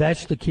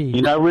 that's the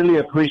key. I really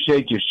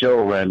appreciate your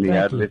show, Randy.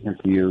 Thank I listen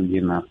to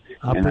you,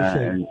 I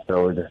appreciate it.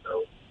 So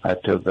I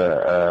took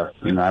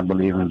I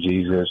believe in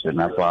Jesus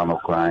and I follow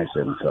Christ,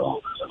 and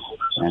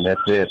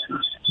that's it.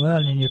 Well,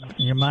 and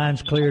your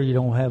mind's clear. You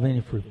don't have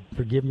any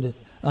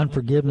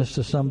unforgiveness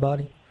to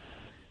somebody.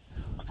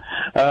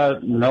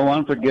 No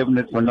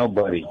unforgiveness for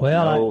nobody.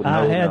 Well,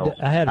 I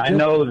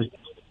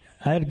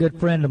had a good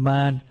friend of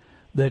mine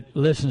that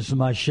listens to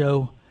my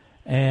show,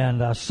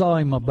 and I saw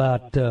him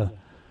about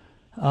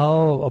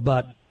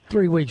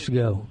 3 weeks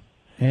ago.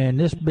 And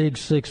this big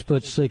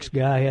 6'6"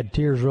 guy had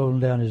tears rolling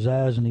down his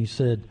eyes, and he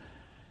said,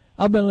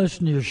 I've been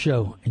listening to your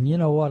show, and you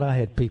know what? I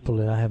had people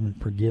that I haven't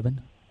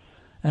forgiven,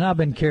 and I've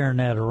been carrying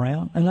that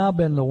around, and I've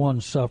been the one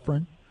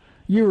suffering.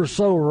 You were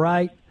so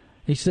right.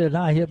 He said,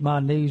 I hit my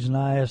knees, and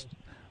I asked,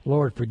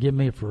 Lord, forgive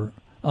me for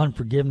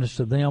unforgiveness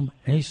to them.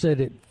 And he said,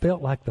 it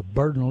felt like the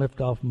burden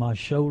lifted off my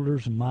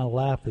shoulders, and my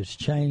life has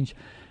changed.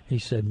 He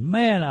said,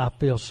 man, I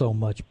feel so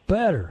much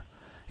better.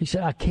 He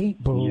said, I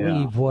can't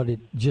believe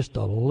just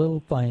a little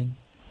thing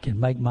can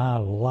make my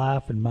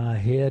life and my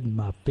head and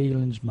my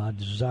feelings, my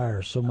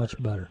desires so much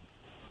better.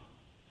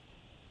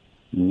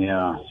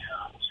 Yeah.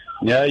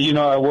 Yeah,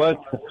 I was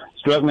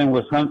struggling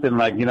with something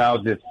I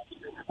didn't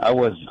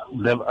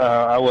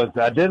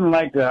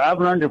like, I've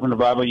learned it from the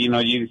Bible,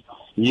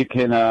 you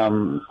can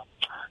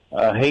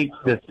hate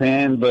the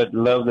sin but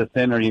love the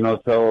sinner,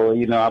 so,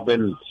 I've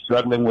been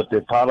struggling with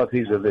the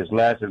policies of this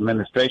last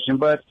administration,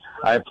 but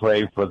I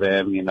pray for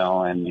them,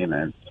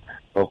 and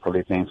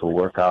hopefully things will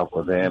work out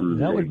for them.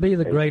 That would be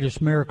the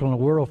greatest miracle in the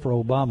world for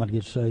Obama to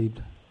get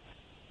saved.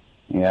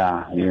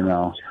 Yeah,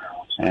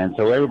 and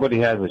so everybody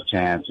has a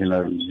chance.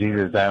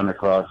 Jesus died on the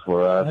cross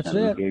for us. That's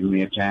and He gave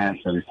me a chance,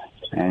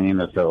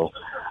 and so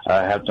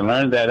I have to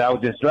learn that. I was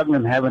just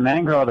struggling, having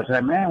anger all the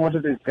time. Man, what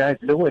are these guys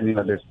doing?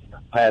 This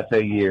past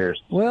 8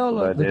 years. Well,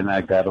 but then I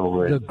got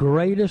over it. The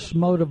greatest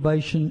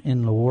motivation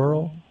in the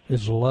world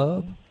is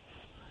love,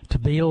 to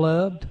be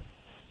loved.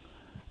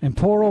 And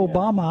poor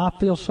Obama, I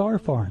feel sorry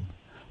for him.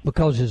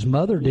 Because his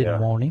mother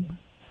didn't want him.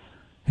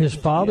 His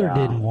father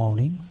didn't want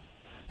him.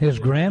 His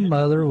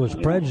grandmother was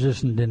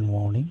prejudiced and didn't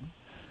want him.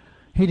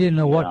 He didn't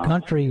know what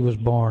country he was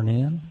born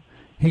in.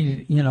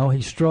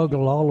 He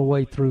struggled all the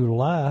way through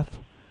life.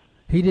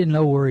 He didn't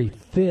know where he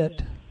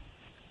fit.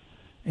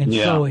 And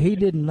so he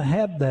didn't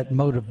have that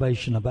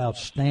motivation of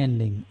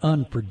outstanding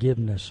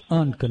unforgiveness,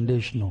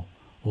 unconditional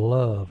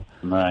love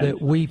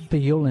that we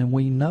feel and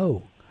we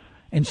know.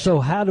 And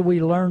so how do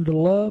we learn to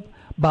love?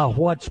 By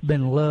what's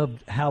been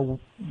loved, how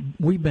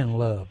we've been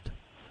loved.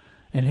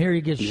 And here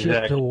he gets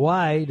shipped to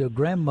Hawaii to a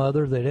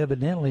grandmother that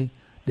evidently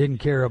didn't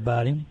care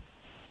about him.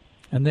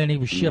 And then he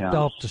was shipped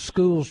off to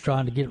schools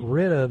trying to get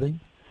rid of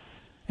him.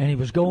 And he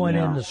was going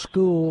into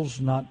schools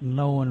not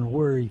knowing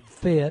where he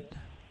fit.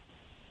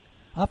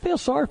 I feel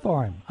sorry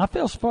for him. I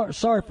feel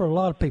sorry for a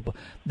lot of people.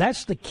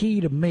 That's the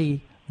key to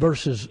me,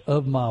 versus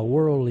of my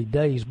worldly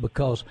days,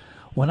 because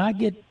when I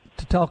get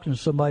to talking to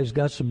somebody who's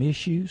got some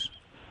issues,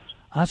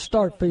 I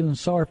start feeling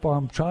sorry for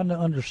them, trying to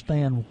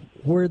understand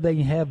where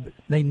they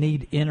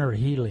need inner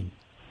healing.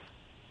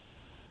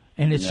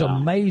 And it's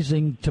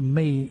amazing to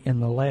me in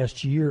the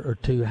last year or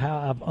two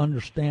how I've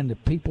understand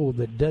that people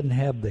that doesn't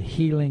have the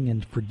healing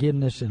and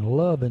forgiveness and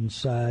love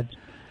inside,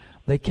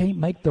 they can't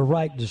make the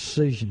right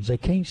decisions. They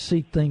can't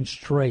see things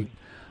straight.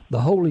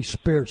 The Holy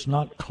Spirit's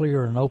not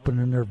clear and open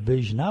in their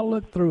vision. I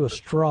looked through a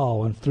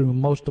straw and through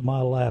most of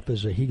my life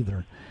as a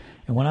heathen.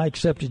 And when I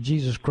accepted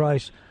Jesus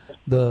Christ,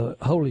 the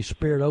Holy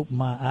Spirit opened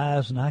my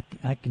eyes, and I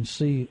can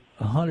see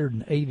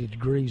 180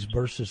 degrees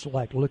versus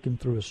like looking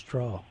through a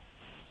straw.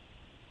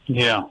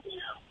 Yeah.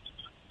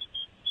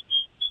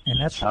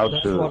 And that's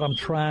what I'm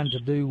trying to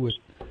do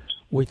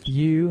with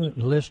you,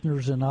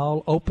 listeners and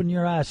all. Open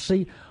your eyes.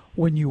 See,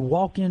 when you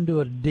walk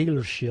into a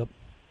dealership,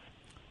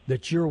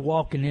 that you're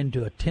walking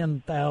into a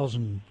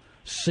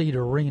 10,000-seat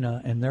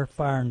arena and they're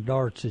firing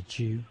darts at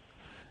you,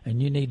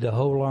 and you need the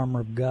whole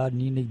armor of God,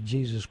 and you need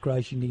Jesus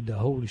Christ, you need the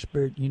Holy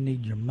Spirit, you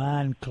need your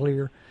mind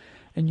clear,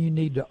 and you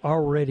need to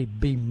already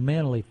be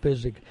mentally,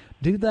 physically.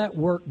 Do that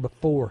work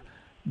before.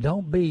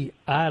 Don't be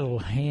idle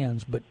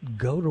hands, but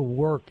go to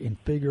work and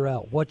figure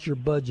out what your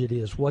budget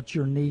is, what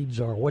your needs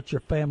are, what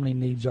your family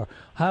needs are.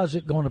 How's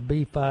it going to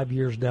be 5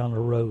 years down the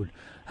road?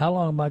 How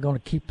long am I going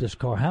to keep this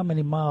car? How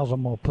many miles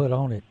I'm going to put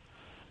on it?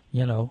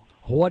 You know,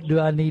 what do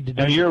I need to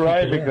do? No, you're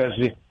right, because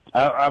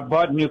I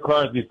bought new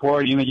cars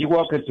before. You know, you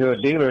walk into a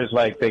dealer, it's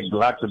like they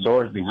lock the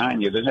doors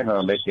behind you. They're not going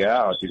to let you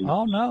out. You know?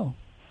 Oh, no.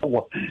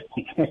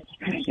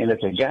 And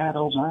it's a God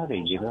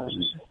Almighty, you know.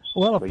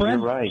 Well, a friend,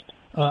 you're right.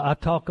 I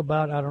talk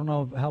about, I don't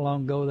know how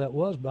long ago that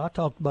was, but I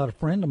talked about a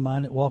friend of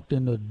mine that walked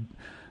into a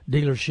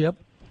dealership,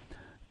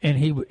 and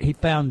he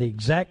found the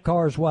exact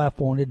car his wife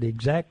wanted, the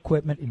exact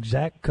equipment,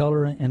 exact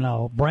color and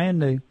all, brand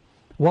new,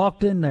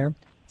 walked in there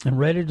and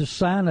ready to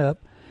sign up,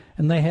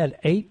 and they had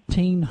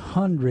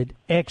 $1,800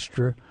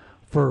 extra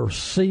for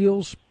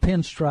seals,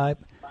 pinstripe,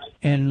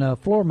 and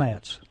floor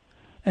mats.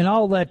 And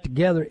all that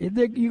together,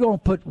 you're going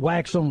to put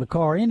wax on the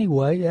car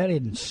anyway. That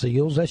isn't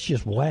seals, that's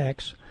just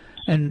wax.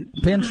 And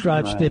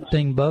pinstripes,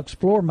 $15.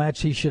 Floor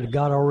mats he should have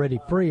got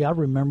already free. I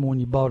remember when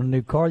you bought a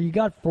new car, you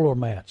got floor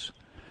mats.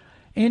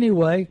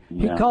 Anyway,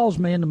 he calls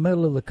me in the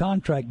middle of the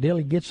contract deal.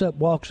 He gets up,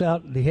 walks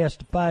out, and he has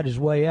to fight his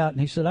way out. And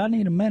he said, I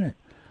need a minute.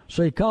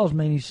 So he calls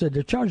me, and he said,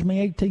 they're charging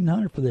me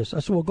 $1,800 for this. I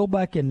said, well, go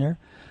back in there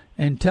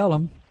and tell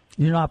them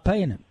you're not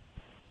paying it.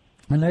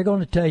 And they're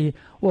going to tell you,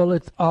 well,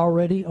 it's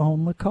already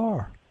on the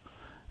car.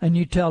 And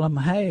you tell them,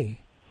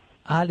 hey,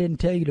 I didn't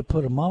tell you to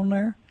put them on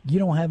there. You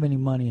don't have any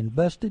money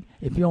invested.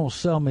 If you don't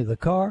sell me the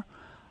car,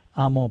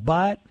 I'm going to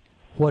buy it.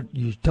 What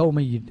you told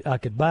me I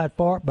could buy it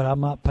for, but I'm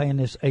not paying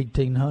this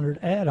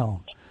 $1,800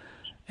 add-on.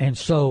 And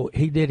so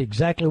he did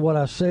exactly what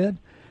I said.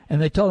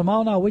 And they told him,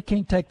 oh, no, we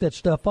can't take that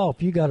stuff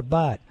off. You got to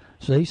buy it.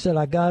 So he said,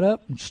 I got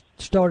up and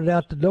started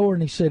out the door,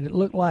 and he said it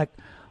looked like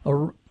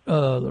a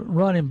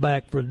running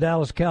back for the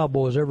Dallas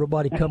Cowboys.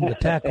 Everybody come to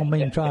tackle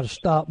me and try to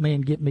stop me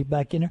and get me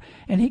back in there.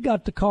 And he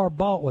got the car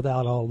bought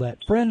without all that.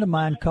 A friend of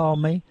mine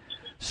called me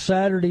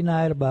Saturday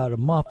night about a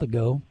month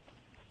ago.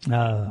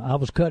 I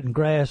was cutting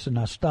grass, and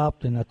I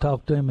stopped, and I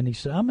talked to him, and he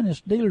said, I'm in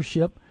this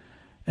dealership,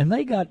 and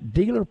they got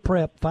dealer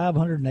prep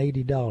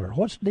 $580.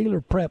 What's dealer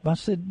prep? I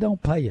said,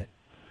 don't pay it.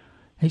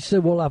 He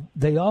said, well,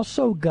 they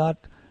also got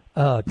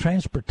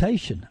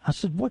transportation. I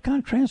said, what kind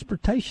of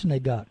transportation they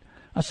got?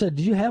 I said,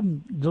 did you have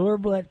them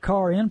deliver that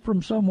car in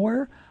from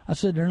somewhere? I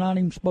said, they're not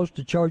even supposed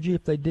to charge you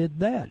if they did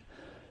that.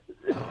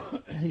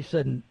 He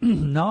said,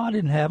 no, I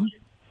didn't have them.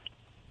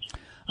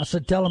 I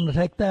said, tell them to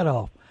take that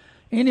off.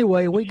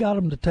 Anyway, we got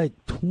them to take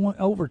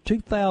over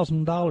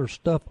 $2,000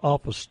 stuff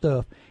off of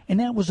stuff, and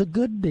that was a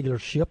good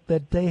dealership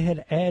that they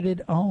had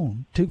added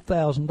on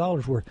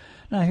 $2,000 worth.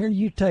 Now, here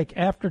you take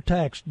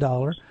after-tax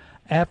dollar,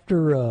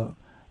 after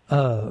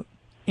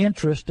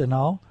interest and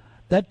all,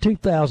 that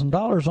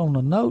 $2,000 on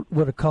the note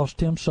would have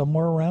cost him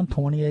somewhere around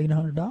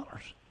 $2,800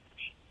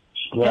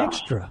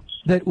 extra.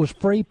 That was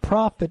free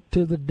profit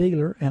to the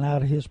dealer and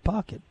out of his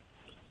pocket.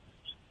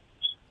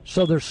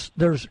 So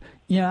there's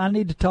I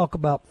need to talk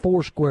about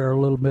Foursquare a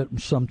little bit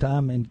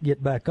sometime and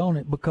get back on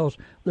it, because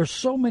there's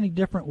so many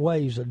different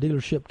ways a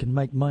dealership can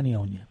make money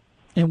on you.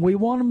 And we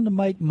want them to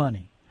make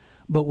money,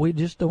 but we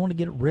just don't want to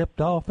get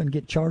ripped off and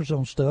get charged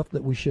on stuff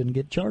that we shouldn't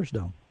get charged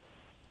on.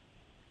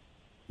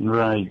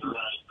 Right.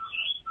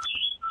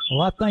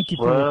 Well, I thank you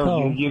for your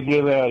call. You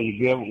give out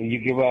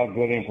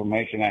good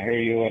information. I hear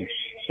you on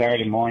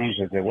Saturday mornings.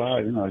 I say,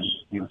 well,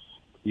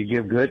 you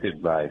give good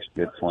advice,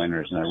 good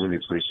pointers, and I really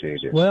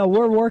appreciate it. Well,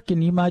 we're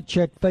working. You might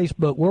check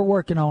Facebook. We're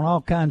working on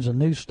all kinds of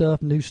new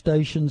stuff, new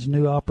stations,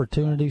 new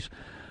opportunities.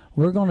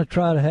 We're going to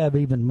try to have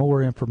even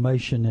more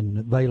information and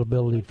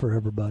availability for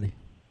everybody.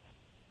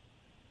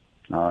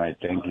 All right,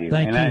 thank you.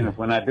 Thank you.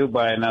 When I do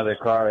buy another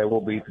car, it will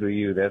be through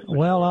you.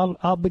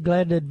 I'll be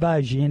glad to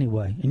advise you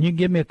anyway. And you can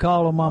give me a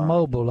call on my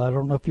mobile. I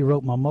don't know if you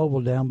wrote my mobile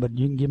down, but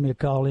you can give me a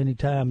call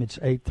anytime. It's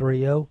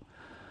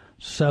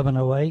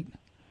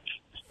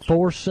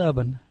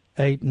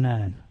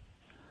 830-708-4789.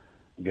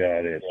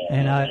 Got it.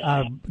 And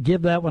I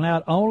give that one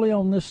out only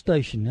on this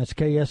station. That's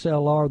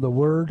KSLR, The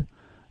Word.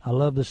 I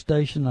love the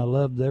station. I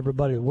love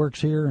everybody that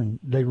works here, and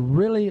they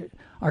really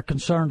are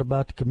concerned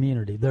about the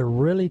community. They're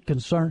really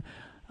concerned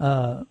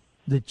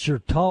that you're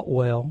taught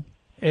well,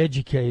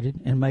 educated,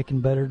 and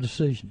making better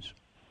decisions.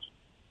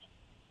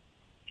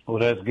 Well,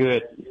 that's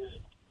good.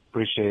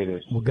 Appreciate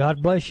it. Well,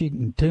 God bless you,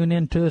 and tune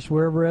in to us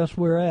wherever else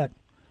we're at.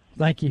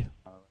 Thank you.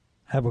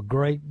 Have a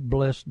great,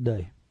 blessed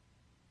day.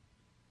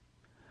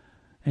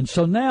 And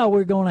so now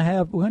we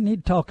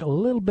need to talk a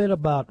little bit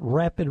about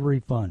rapid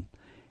refund.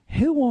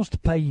 Who wants to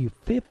pay you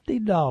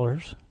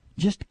 $50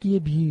 just to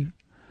give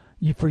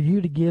for you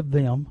to give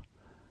them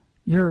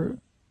your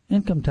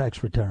income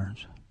tax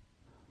returns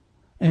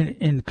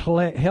and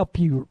help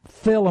you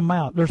fill them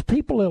out? There's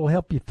people that will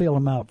help you fill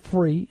them out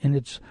free, and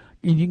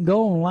you can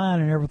go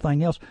online and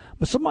everything else.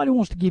 But somebody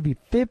wants to give you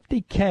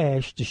 $50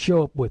 cash to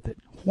show up with it.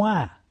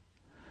 Why?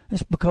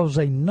 It's because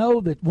they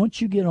know that once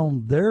you get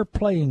on their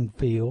playing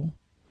field,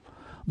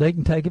 they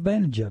can take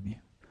advantage of you.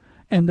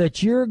 And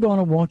that you're going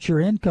to want your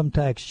income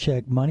tax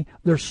check money.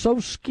 They're so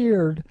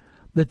scared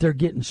that they're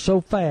getting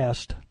so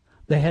fast,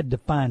 they had to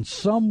find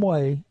some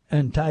way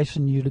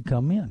enticing you to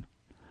come in.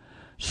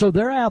 So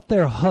they're out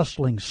there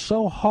hustling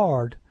so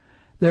hard.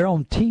 They're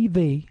on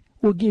TV.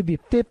 We'll give you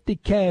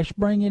 $50 cash.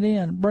 Bring it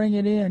in. Bring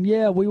it in.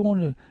 Yeah, we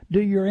want to do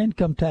your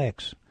income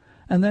tax.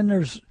 And then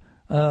there's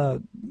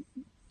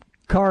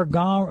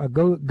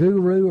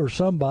Guru or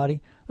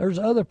somebody. There's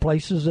other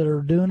places that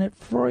are doing it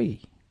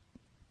free.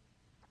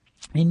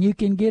 And you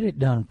can get it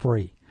done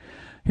free.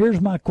 Here's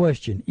my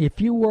question.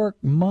 If you work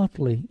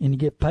monthly and you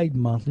get paid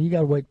monthly, you got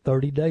to wait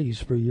 30 days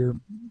for your...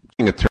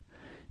 If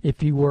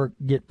you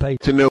get paid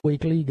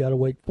weekly, you got to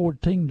wait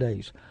 14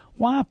 days.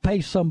 Why pay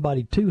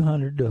somebody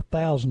 $200 to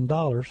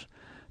 $1,000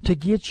 to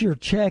get your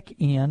check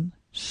in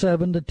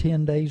 7 to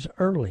 10 days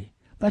early?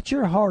 That's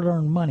your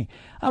hard-earned money.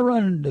 I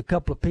run into a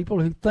couple of people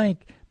who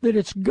think that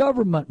it's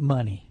government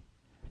money.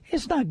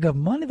 It's not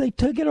government money. They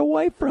took it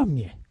away from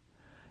you.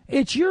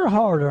 It's your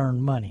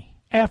hard-earned money.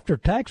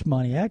 After-tax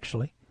money,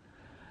 actually.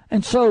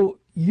 And so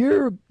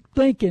you're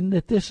thinking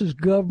that this is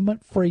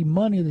government-free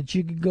money that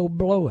you could go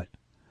blow it.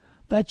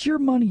 That's your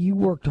money you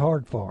worked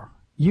hard for.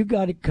 You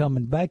got it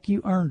coming back.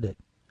 You earned it.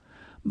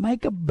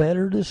 Make a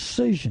better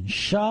decision.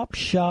 Shop,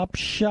 shop,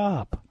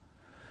 shop.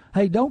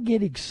 Hey, don't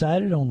get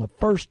excited on the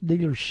first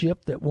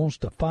dealership that wants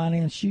to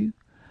finance you.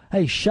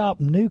 Hey,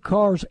 shop new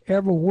cars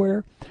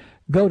everywhere.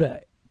 Go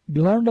to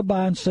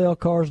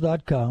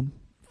learntobuyandSellCars.com.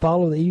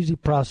 Follow the easy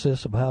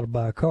process of how to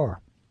buy a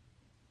car.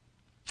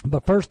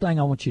 But first thing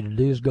I want you to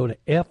do is go to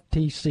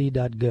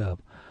ftc.gov,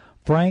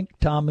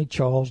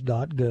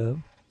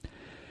 franktommycharles.gov,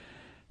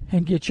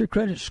 and get your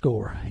credit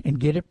score and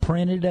get it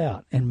printed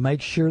out and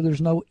make sure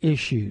there's no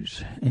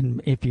issues. And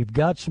if you've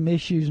got some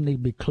issues that need to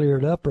be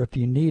cleared up, or if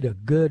you need a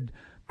good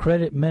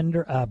credit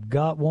mender, I've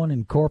got one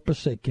in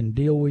Corpus that can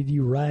deal with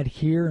you right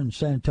here in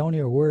San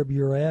Antonio or wherever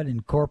you're at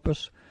in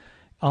Corpus.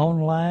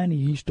 Online, he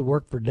used to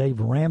work for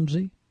Dave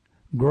Ramsey.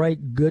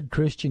 Great, good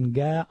Christian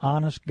guy,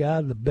 honest guy,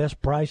 the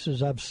best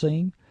prices I've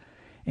seen.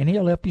 And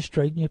he'll help you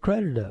straighten your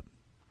credit up.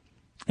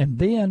 And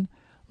then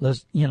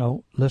let's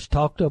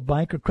talk to a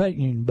bank or credit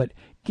union. But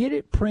get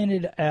it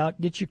printed out,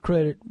 get your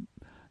credit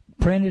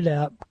printed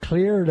out,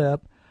 clear it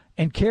up,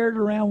 and carry it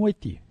around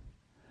with you.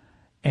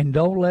 And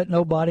don't let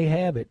nobody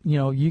have it.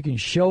 You can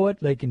show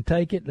it, they can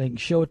take it, they can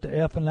show it to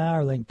F&I,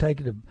 or they can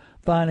take it to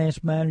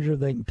finance manager,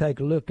 they can take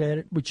a look at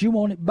it, but you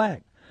want it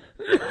back.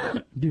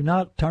 Do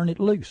not turn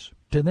it loose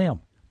to them.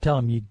 Tell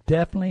them you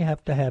definitely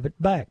have to have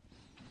it back.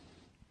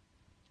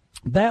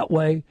 That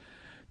way,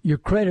 your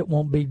credit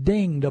won't be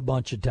dinged a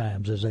bunch of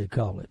times, as they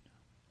call it.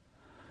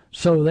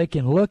 So they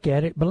can look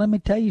at it. But let me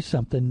tell you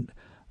something.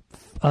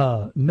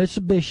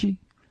 Mitsubishi,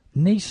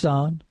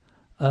 Nissan,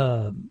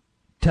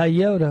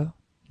 Toyota,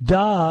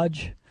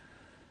 Dodge,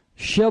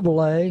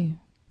 Chevrolet,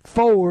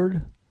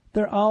 Ford,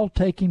 they're all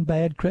taking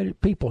bad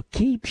credit. People,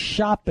 keep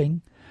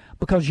shopping,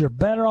 because you're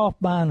better off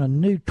buying a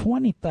new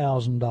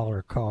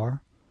 $20,000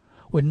 car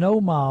with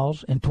no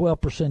miles and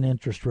 12%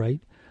 interest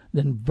rate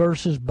than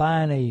versus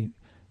buying a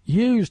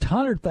used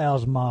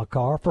 100,000-mile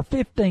car for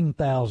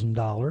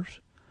 $15,000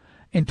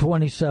 and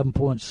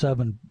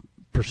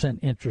 27.7%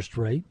 interest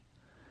rate.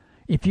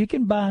 If you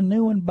can buy a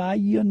new one, buy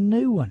you a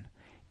new one.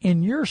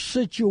 In your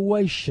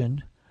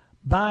situation,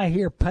 buy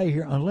here, pay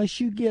here, unless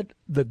you get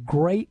the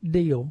great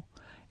deal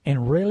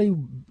and really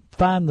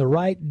find the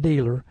right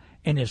dealer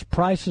and his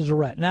prices are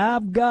right. Now,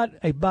 I've got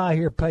a buy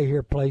here, pay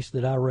here place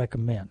that I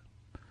recommend.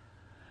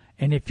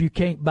 And if you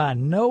can't buy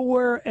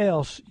nowhere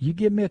else, you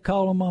give me a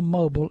call on my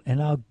mobile,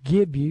 and I'll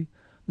give you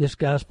this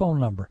guy's phone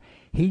number.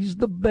 He's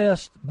the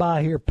best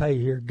buy here, pay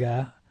here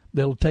guy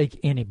that'll take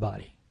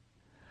anybody.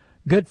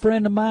 Good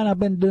friend of mine I've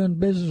been doing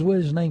business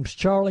with. His name's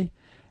Charlie.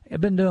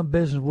 I've been doing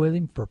business with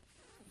him for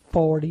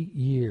 40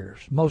 years.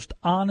 Most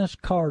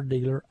honest car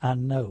dealer I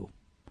know.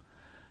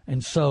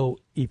 And so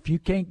if you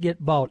can't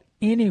get bought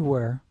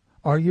anywhere,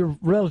 or your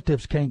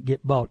relatives can't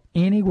get bought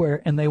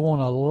anywhere, and they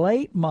want a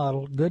late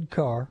model good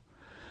car,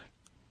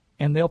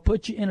 and they'll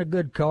put you in a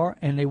good car,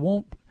 and they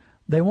won't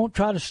They won't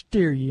try to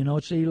steer you. You know,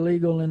 it's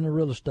illegal in the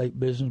real estate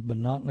business, but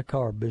not in the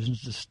car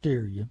business to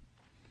steer you.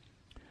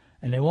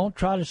 And they won't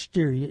try to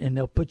steer you, and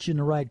they'll put you in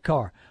the right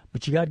car.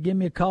 But you got to give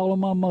me a call on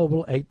my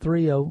mobile,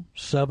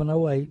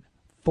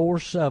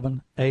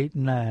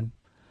 830-708-4789,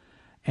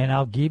 and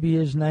I'll give you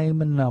his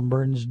name and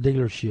number and his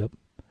dealership.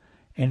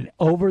 And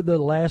over the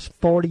last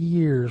 40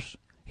 years,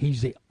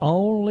 he's the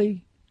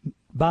only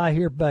buy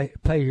here,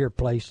 pay here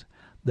place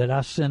that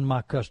I send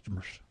my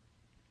customers.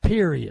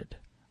 Period.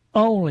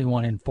 Only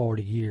one in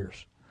 40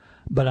 years.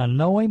 But I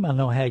know him. I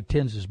know how he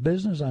tends his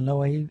business. I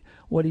know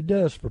what he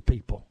does for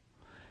people.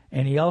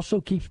 And he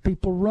also keeps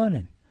people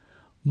running.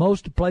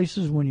 Most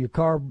places, when your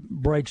car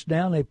breaks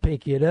down, they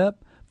pick it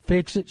up,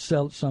 fix it,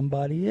 sell it to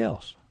somebody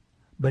else.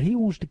 But he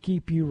wants to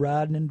keep you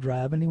riding and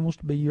driving. He wants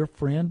to be your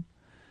friend,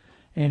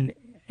 and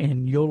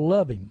you'll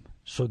love him.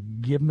 So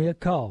give me a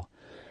call.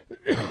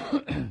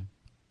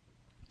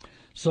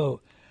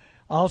 So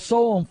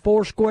also on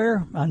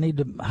Foursquare, I need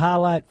to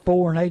highlight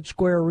 4 and 8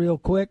 Square real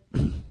quick.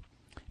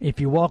 If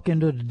you walk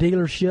into the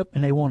dealership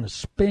and they want to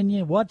spin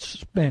you, what's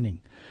spinning?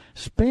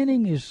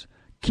 Spinning is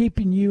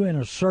keeping you in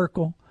a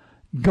circle,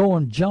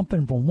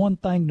 jumping from one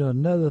thing to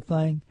another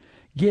thing,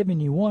 giving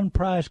you one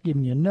price,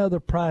 giving you another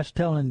price,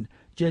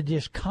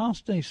 just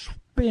constantly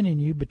spinning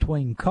you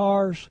between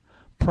cars,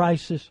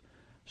 prices,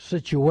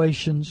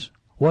 situations,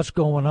 what's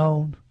going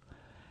on,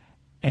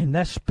 and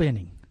that's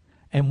spinning.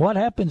 And what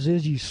happens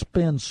is you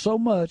spend so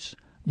much,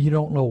 you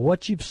don't know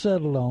what you've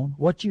settled on,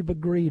 what you've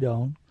agreed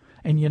on,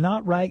 and you're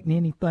not writing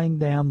anything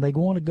down. They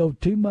want to go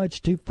too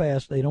much, too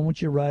fast. They don't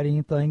want you to write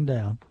anything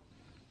down.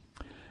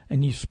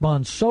 And you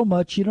spun so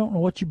much, you don't know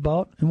what you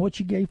bought and what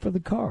you gave for the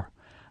car.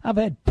 I've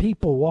had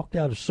people walk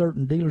out of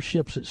certain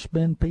dealerships that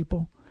spin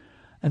people,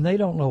 and they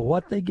don't know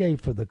what they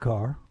gave for the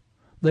car.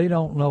 They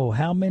don't know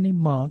how many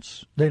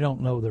months. They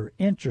don't know their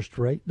interest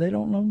rate. They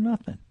don't know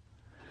nothing.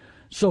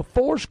 So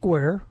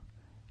Foursquare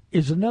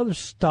is another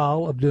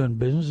style of doing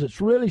business.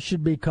 It really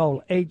should be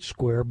called 8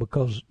 Square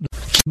because they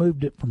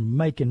moved it from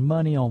making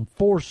money on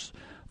four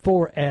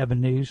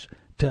avenues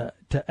to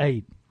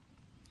 8.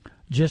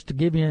 Just to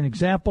give you an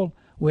example,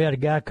 we had a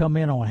guy come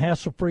in on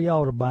hassle-free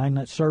auto buying,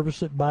 that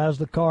service that buys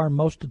the car, and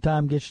most of the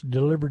time gets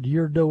delivered to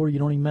your door. You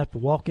don't even have to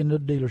walk into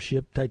the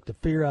dealership. Take the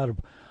fear out of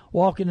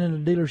walking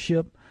in the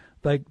dealership.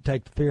 Take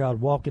the fear out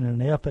of walking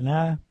in an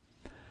F&I.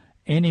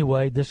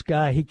 Anyway, this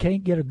guy, he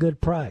can't get a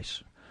good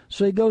price.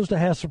 So he goes to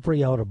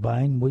hassle-free auto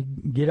buying. We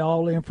get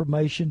all the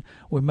information.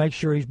 We make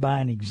sure he's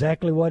buying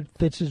exactly what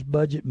fits his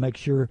budget, make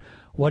sure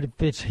what it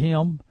fits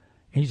him.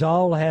 He's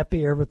all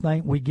happy,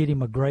 everything. We get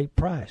him a great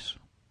price.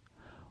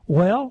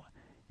 Well,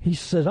 he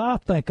says, I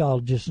think I'll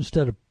just,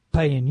 instead of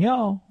paying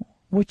y'all,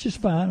 which is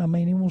fine. I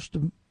mean, he wants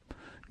to,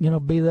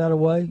 be that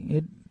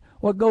way.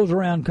 What goes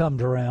around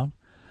comes around.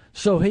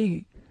 So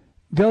he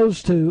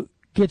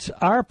gets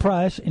our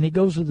price, and he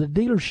goes to the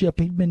dealership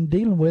he'd been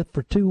dealing with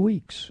for 2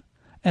 weeks.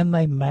 And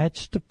they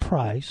match the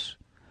price,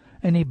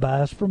 and he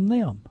buys from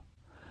them.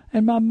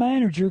 And my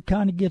manager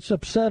kind of gets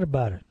upset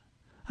about it.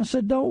 I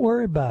said, don't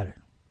worry about it.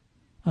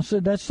 I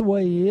said, that's the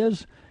way he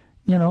is.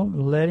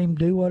 Let him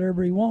do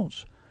whatever he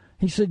wants.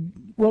 He said,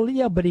 well,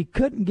 yeah, but he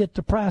couldn't get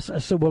the price. I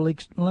said, well,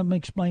 let me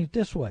explain it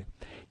this way.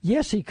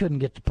 Yes, he couldn't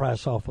get the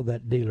price off of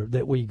that dealer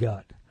that we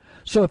got.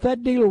 So if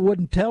that dealer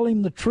wouldn't tell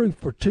him the truth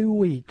for 2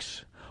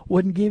 weeks,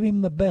 wouldn't give him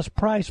the best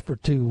price for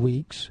 2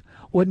 weeks,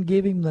 wouldn't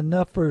give him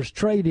enough for his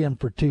trade-in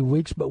for 2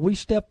 weeks, but we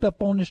stepped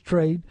up on his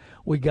trade.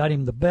 We got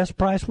him the best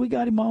price. We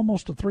got him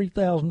almost a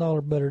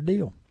 $3,000 better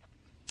deal.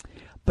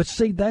 But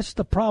see, that's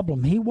the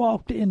problem. He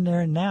walked in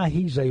there, and now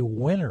he's a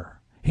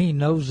winner. He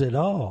knows it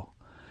all.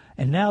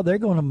 And now they're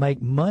going to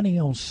make money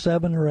on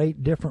 7 or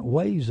 8 different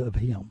ways of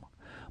him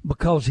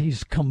because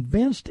he's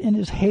convinced in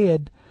his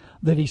head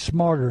that he's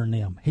smarter than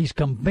them. He's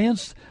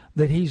convinced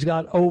that he's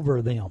got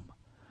over them.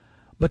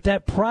 But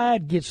that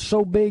pride gets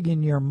so big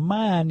in your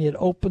mind, it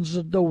opens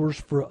the doors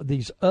for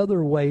these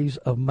other ways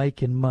of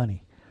making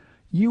money.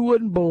 You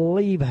wouldn't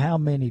believe how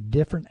many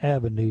different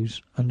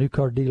avenues a new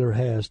car dealer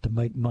has to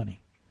make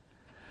money.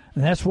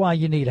 And that's why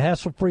you need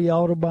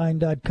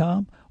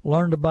hassleFreeAutoBuying.com,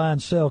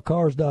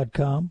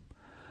 LearnToBuyAndSellCars.com.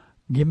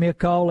 Give me a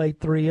call,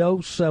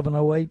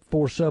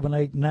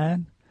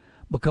 830-708-4789,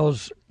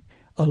 because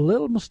a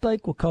little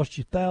mistake will cost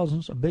you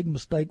thousands. A big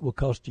mistake will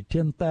cost you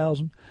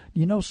 $10,000.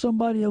 You know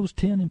somebody owes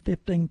 $10,000 and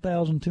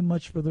 $15,000 too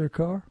much for their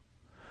car?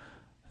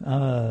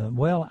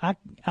 Well, I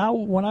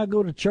when I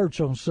go to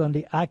church on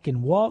Sunday, I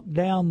can walk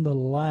down the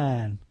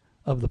line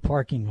of the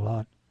parking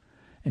lot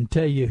and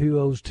tell you who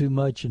owes too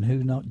much and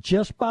who not,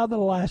 just by the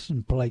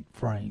license plate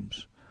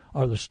frames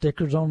or the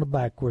stickers on the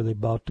back where they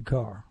bought the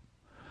car.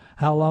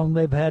 How long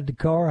they've had the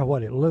car,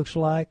 what it looks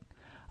like.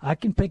 I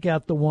can pick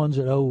out the ones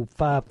that owe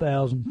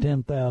 $5,000,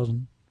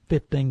 $10,000,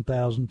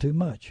 $15,000 too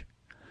much.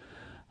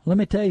 Let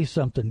me tell you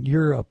something.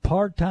 You're a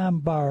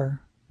part-time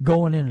buyer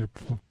going into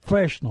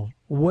professional,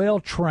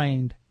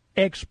 well-trained,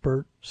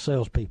 expert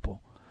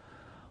salespeople.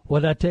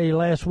 What did I tell you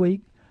last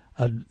week?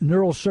 A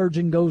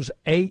neurosurgeon goes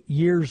 8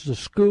 years to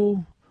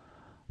school.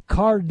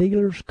 Car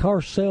dealers,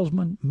 car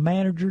salesmen,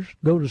 managers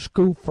go to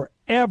school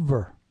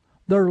forever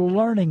They're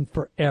learning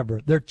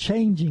forever. They're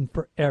changing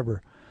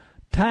forever.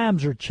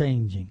 Times are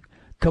changing.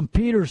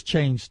 Computers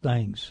change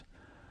things.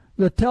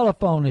 The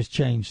telephone has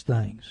changed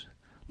things.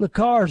 The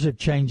cars have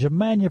changed. The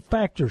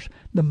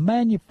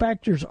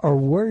manufacturers are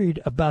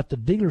worried about the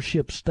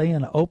dealerships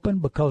staying open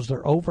because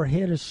their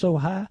overhead is so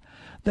high.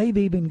 They've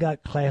even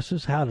got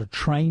classes how to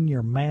train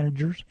your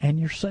managers and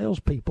your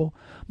salespeople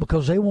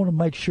because they want to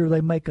make sure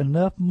they make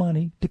enough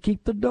money to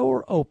keep the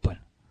door open.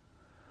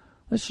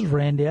 This is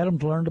Randy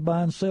Adams,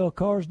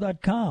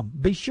 LearnToBuyAndSellCars.com.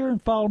 Be sure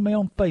and follow me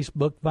on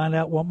Facebook, find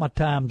out what my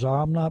times are.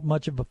 I'm not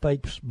much of a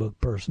Facebook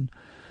person,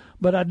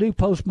 but I do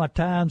post my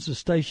times, the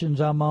stations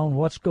I'm on,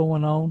 what's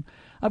going on.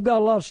 I've got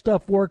a lot of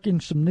stuff working,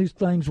 some new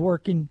things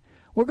working.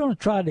 We're going to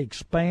try to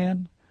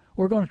expand.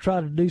 We're going to try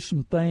to do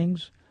some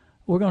things.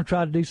 We're going to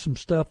try to do some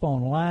stuff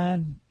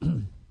online.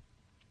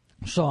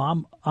 So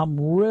I'm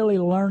really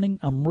learning.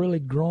 I'm really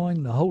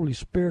growing. The Holy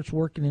Spirit's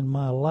working in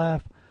my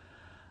life.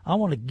 I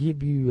want to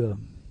give you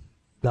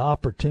the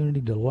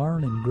opportunity to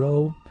learn and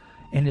grow,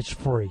 and it's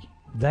free.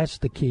 That's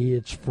the key.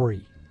 It's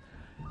free.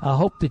 I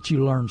hope that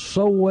you learn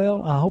so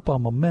well. I hope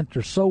I'm a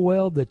mentor so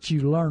well that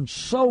you learn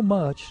so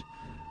much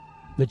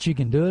that you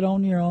can do it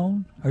on your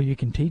own, or you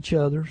can teach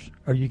others,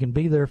 or you can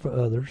be there for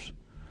others.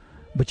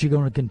 But you're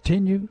going to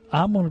continue.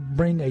 I'm going to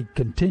bring a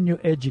continual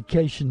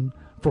education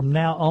from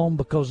now on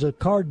because the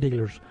car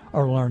dealers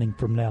are learning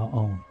from now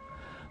on.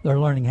 They're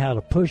learning how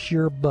to push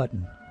your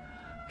button.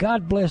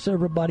 God bless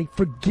everybody.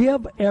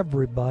 Forgive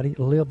everybody.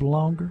 Live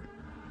longer.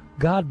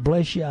 God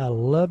bless you. I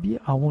love you.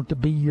 I want to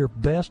be your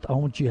best. I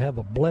want you to have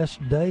a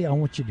blessed day. I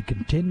want you to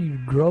continue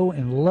to grow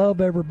and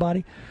love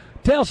everybody.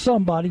 Tell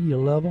somebody you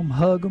love them.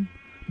 Hug them.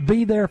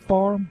 Be there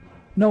for them.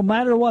 No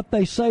matter what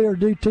they say or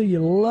do to you,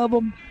 love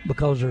them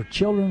because they're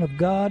children of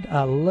God.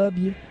 I love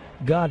you.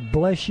 God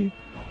bless you.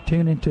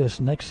 Tune in to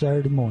us next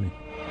Saturday morning.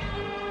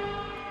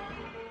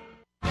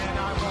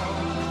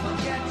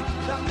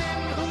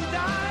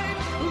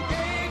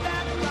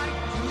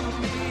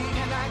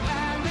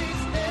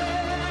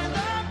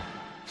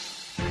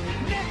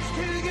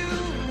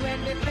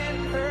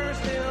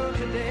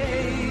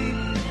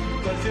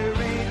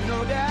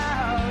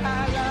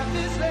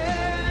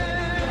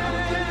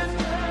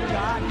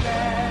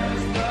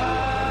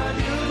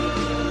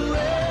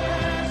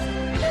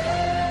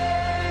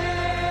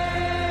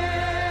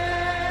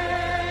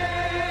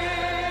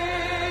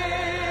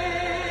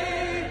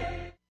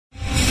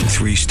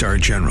 Three-star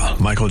General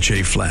Michael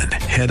J. Flynn,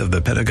 head of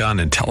the Pentagon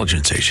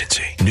Intelligence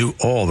Agency, knew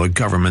all the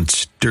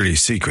government's dirty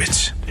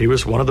secrets. He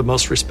was one of the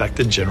most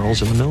respected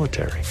generals in the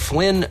military.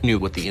 Flynn knew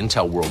what the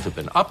intel world had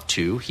been up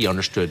to. He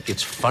understood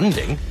its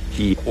funding.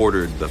 He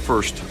ordered the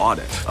first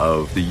audit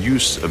of the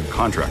use of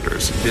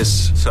contractors.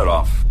 This set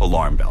off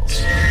alarm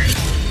bells.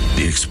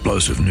 The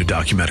explosive new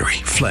documentary,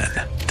 Flynn,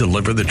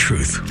 Deliver the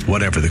Truth,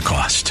 Whatever the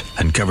Cost,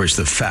 uncovers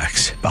the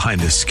facts behind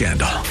this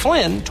scandal.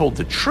 Flynn told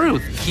the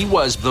truth. He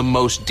was the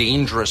most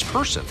dangerous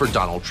person for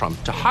Donald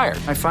Trump to hire.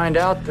 I find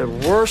out the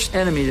worst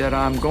enemy that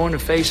I'm going to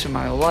face in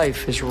my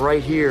life is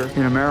right here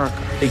in America.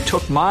 They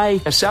took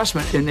my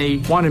assessment and they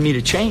wanted me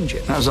to change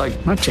it. And I was like,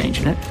 I'm not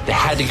changing it. They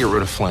had to get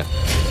rid of Flynn.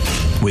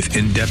 With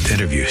in-depth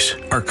interviews,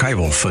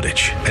 archival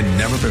footage, and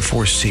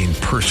never-before-seen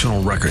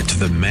personal records of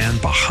the man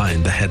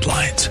behind the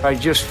headlines. I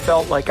just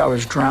felt like I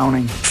was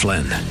drowning.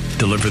 Flynn,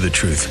 Deliver the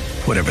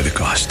Truth, Whatever the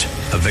Cost.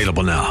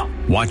 Available now.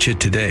 Watch it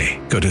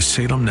today. Go to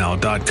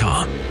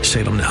salemnow.com.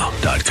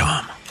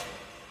 salemnow.com.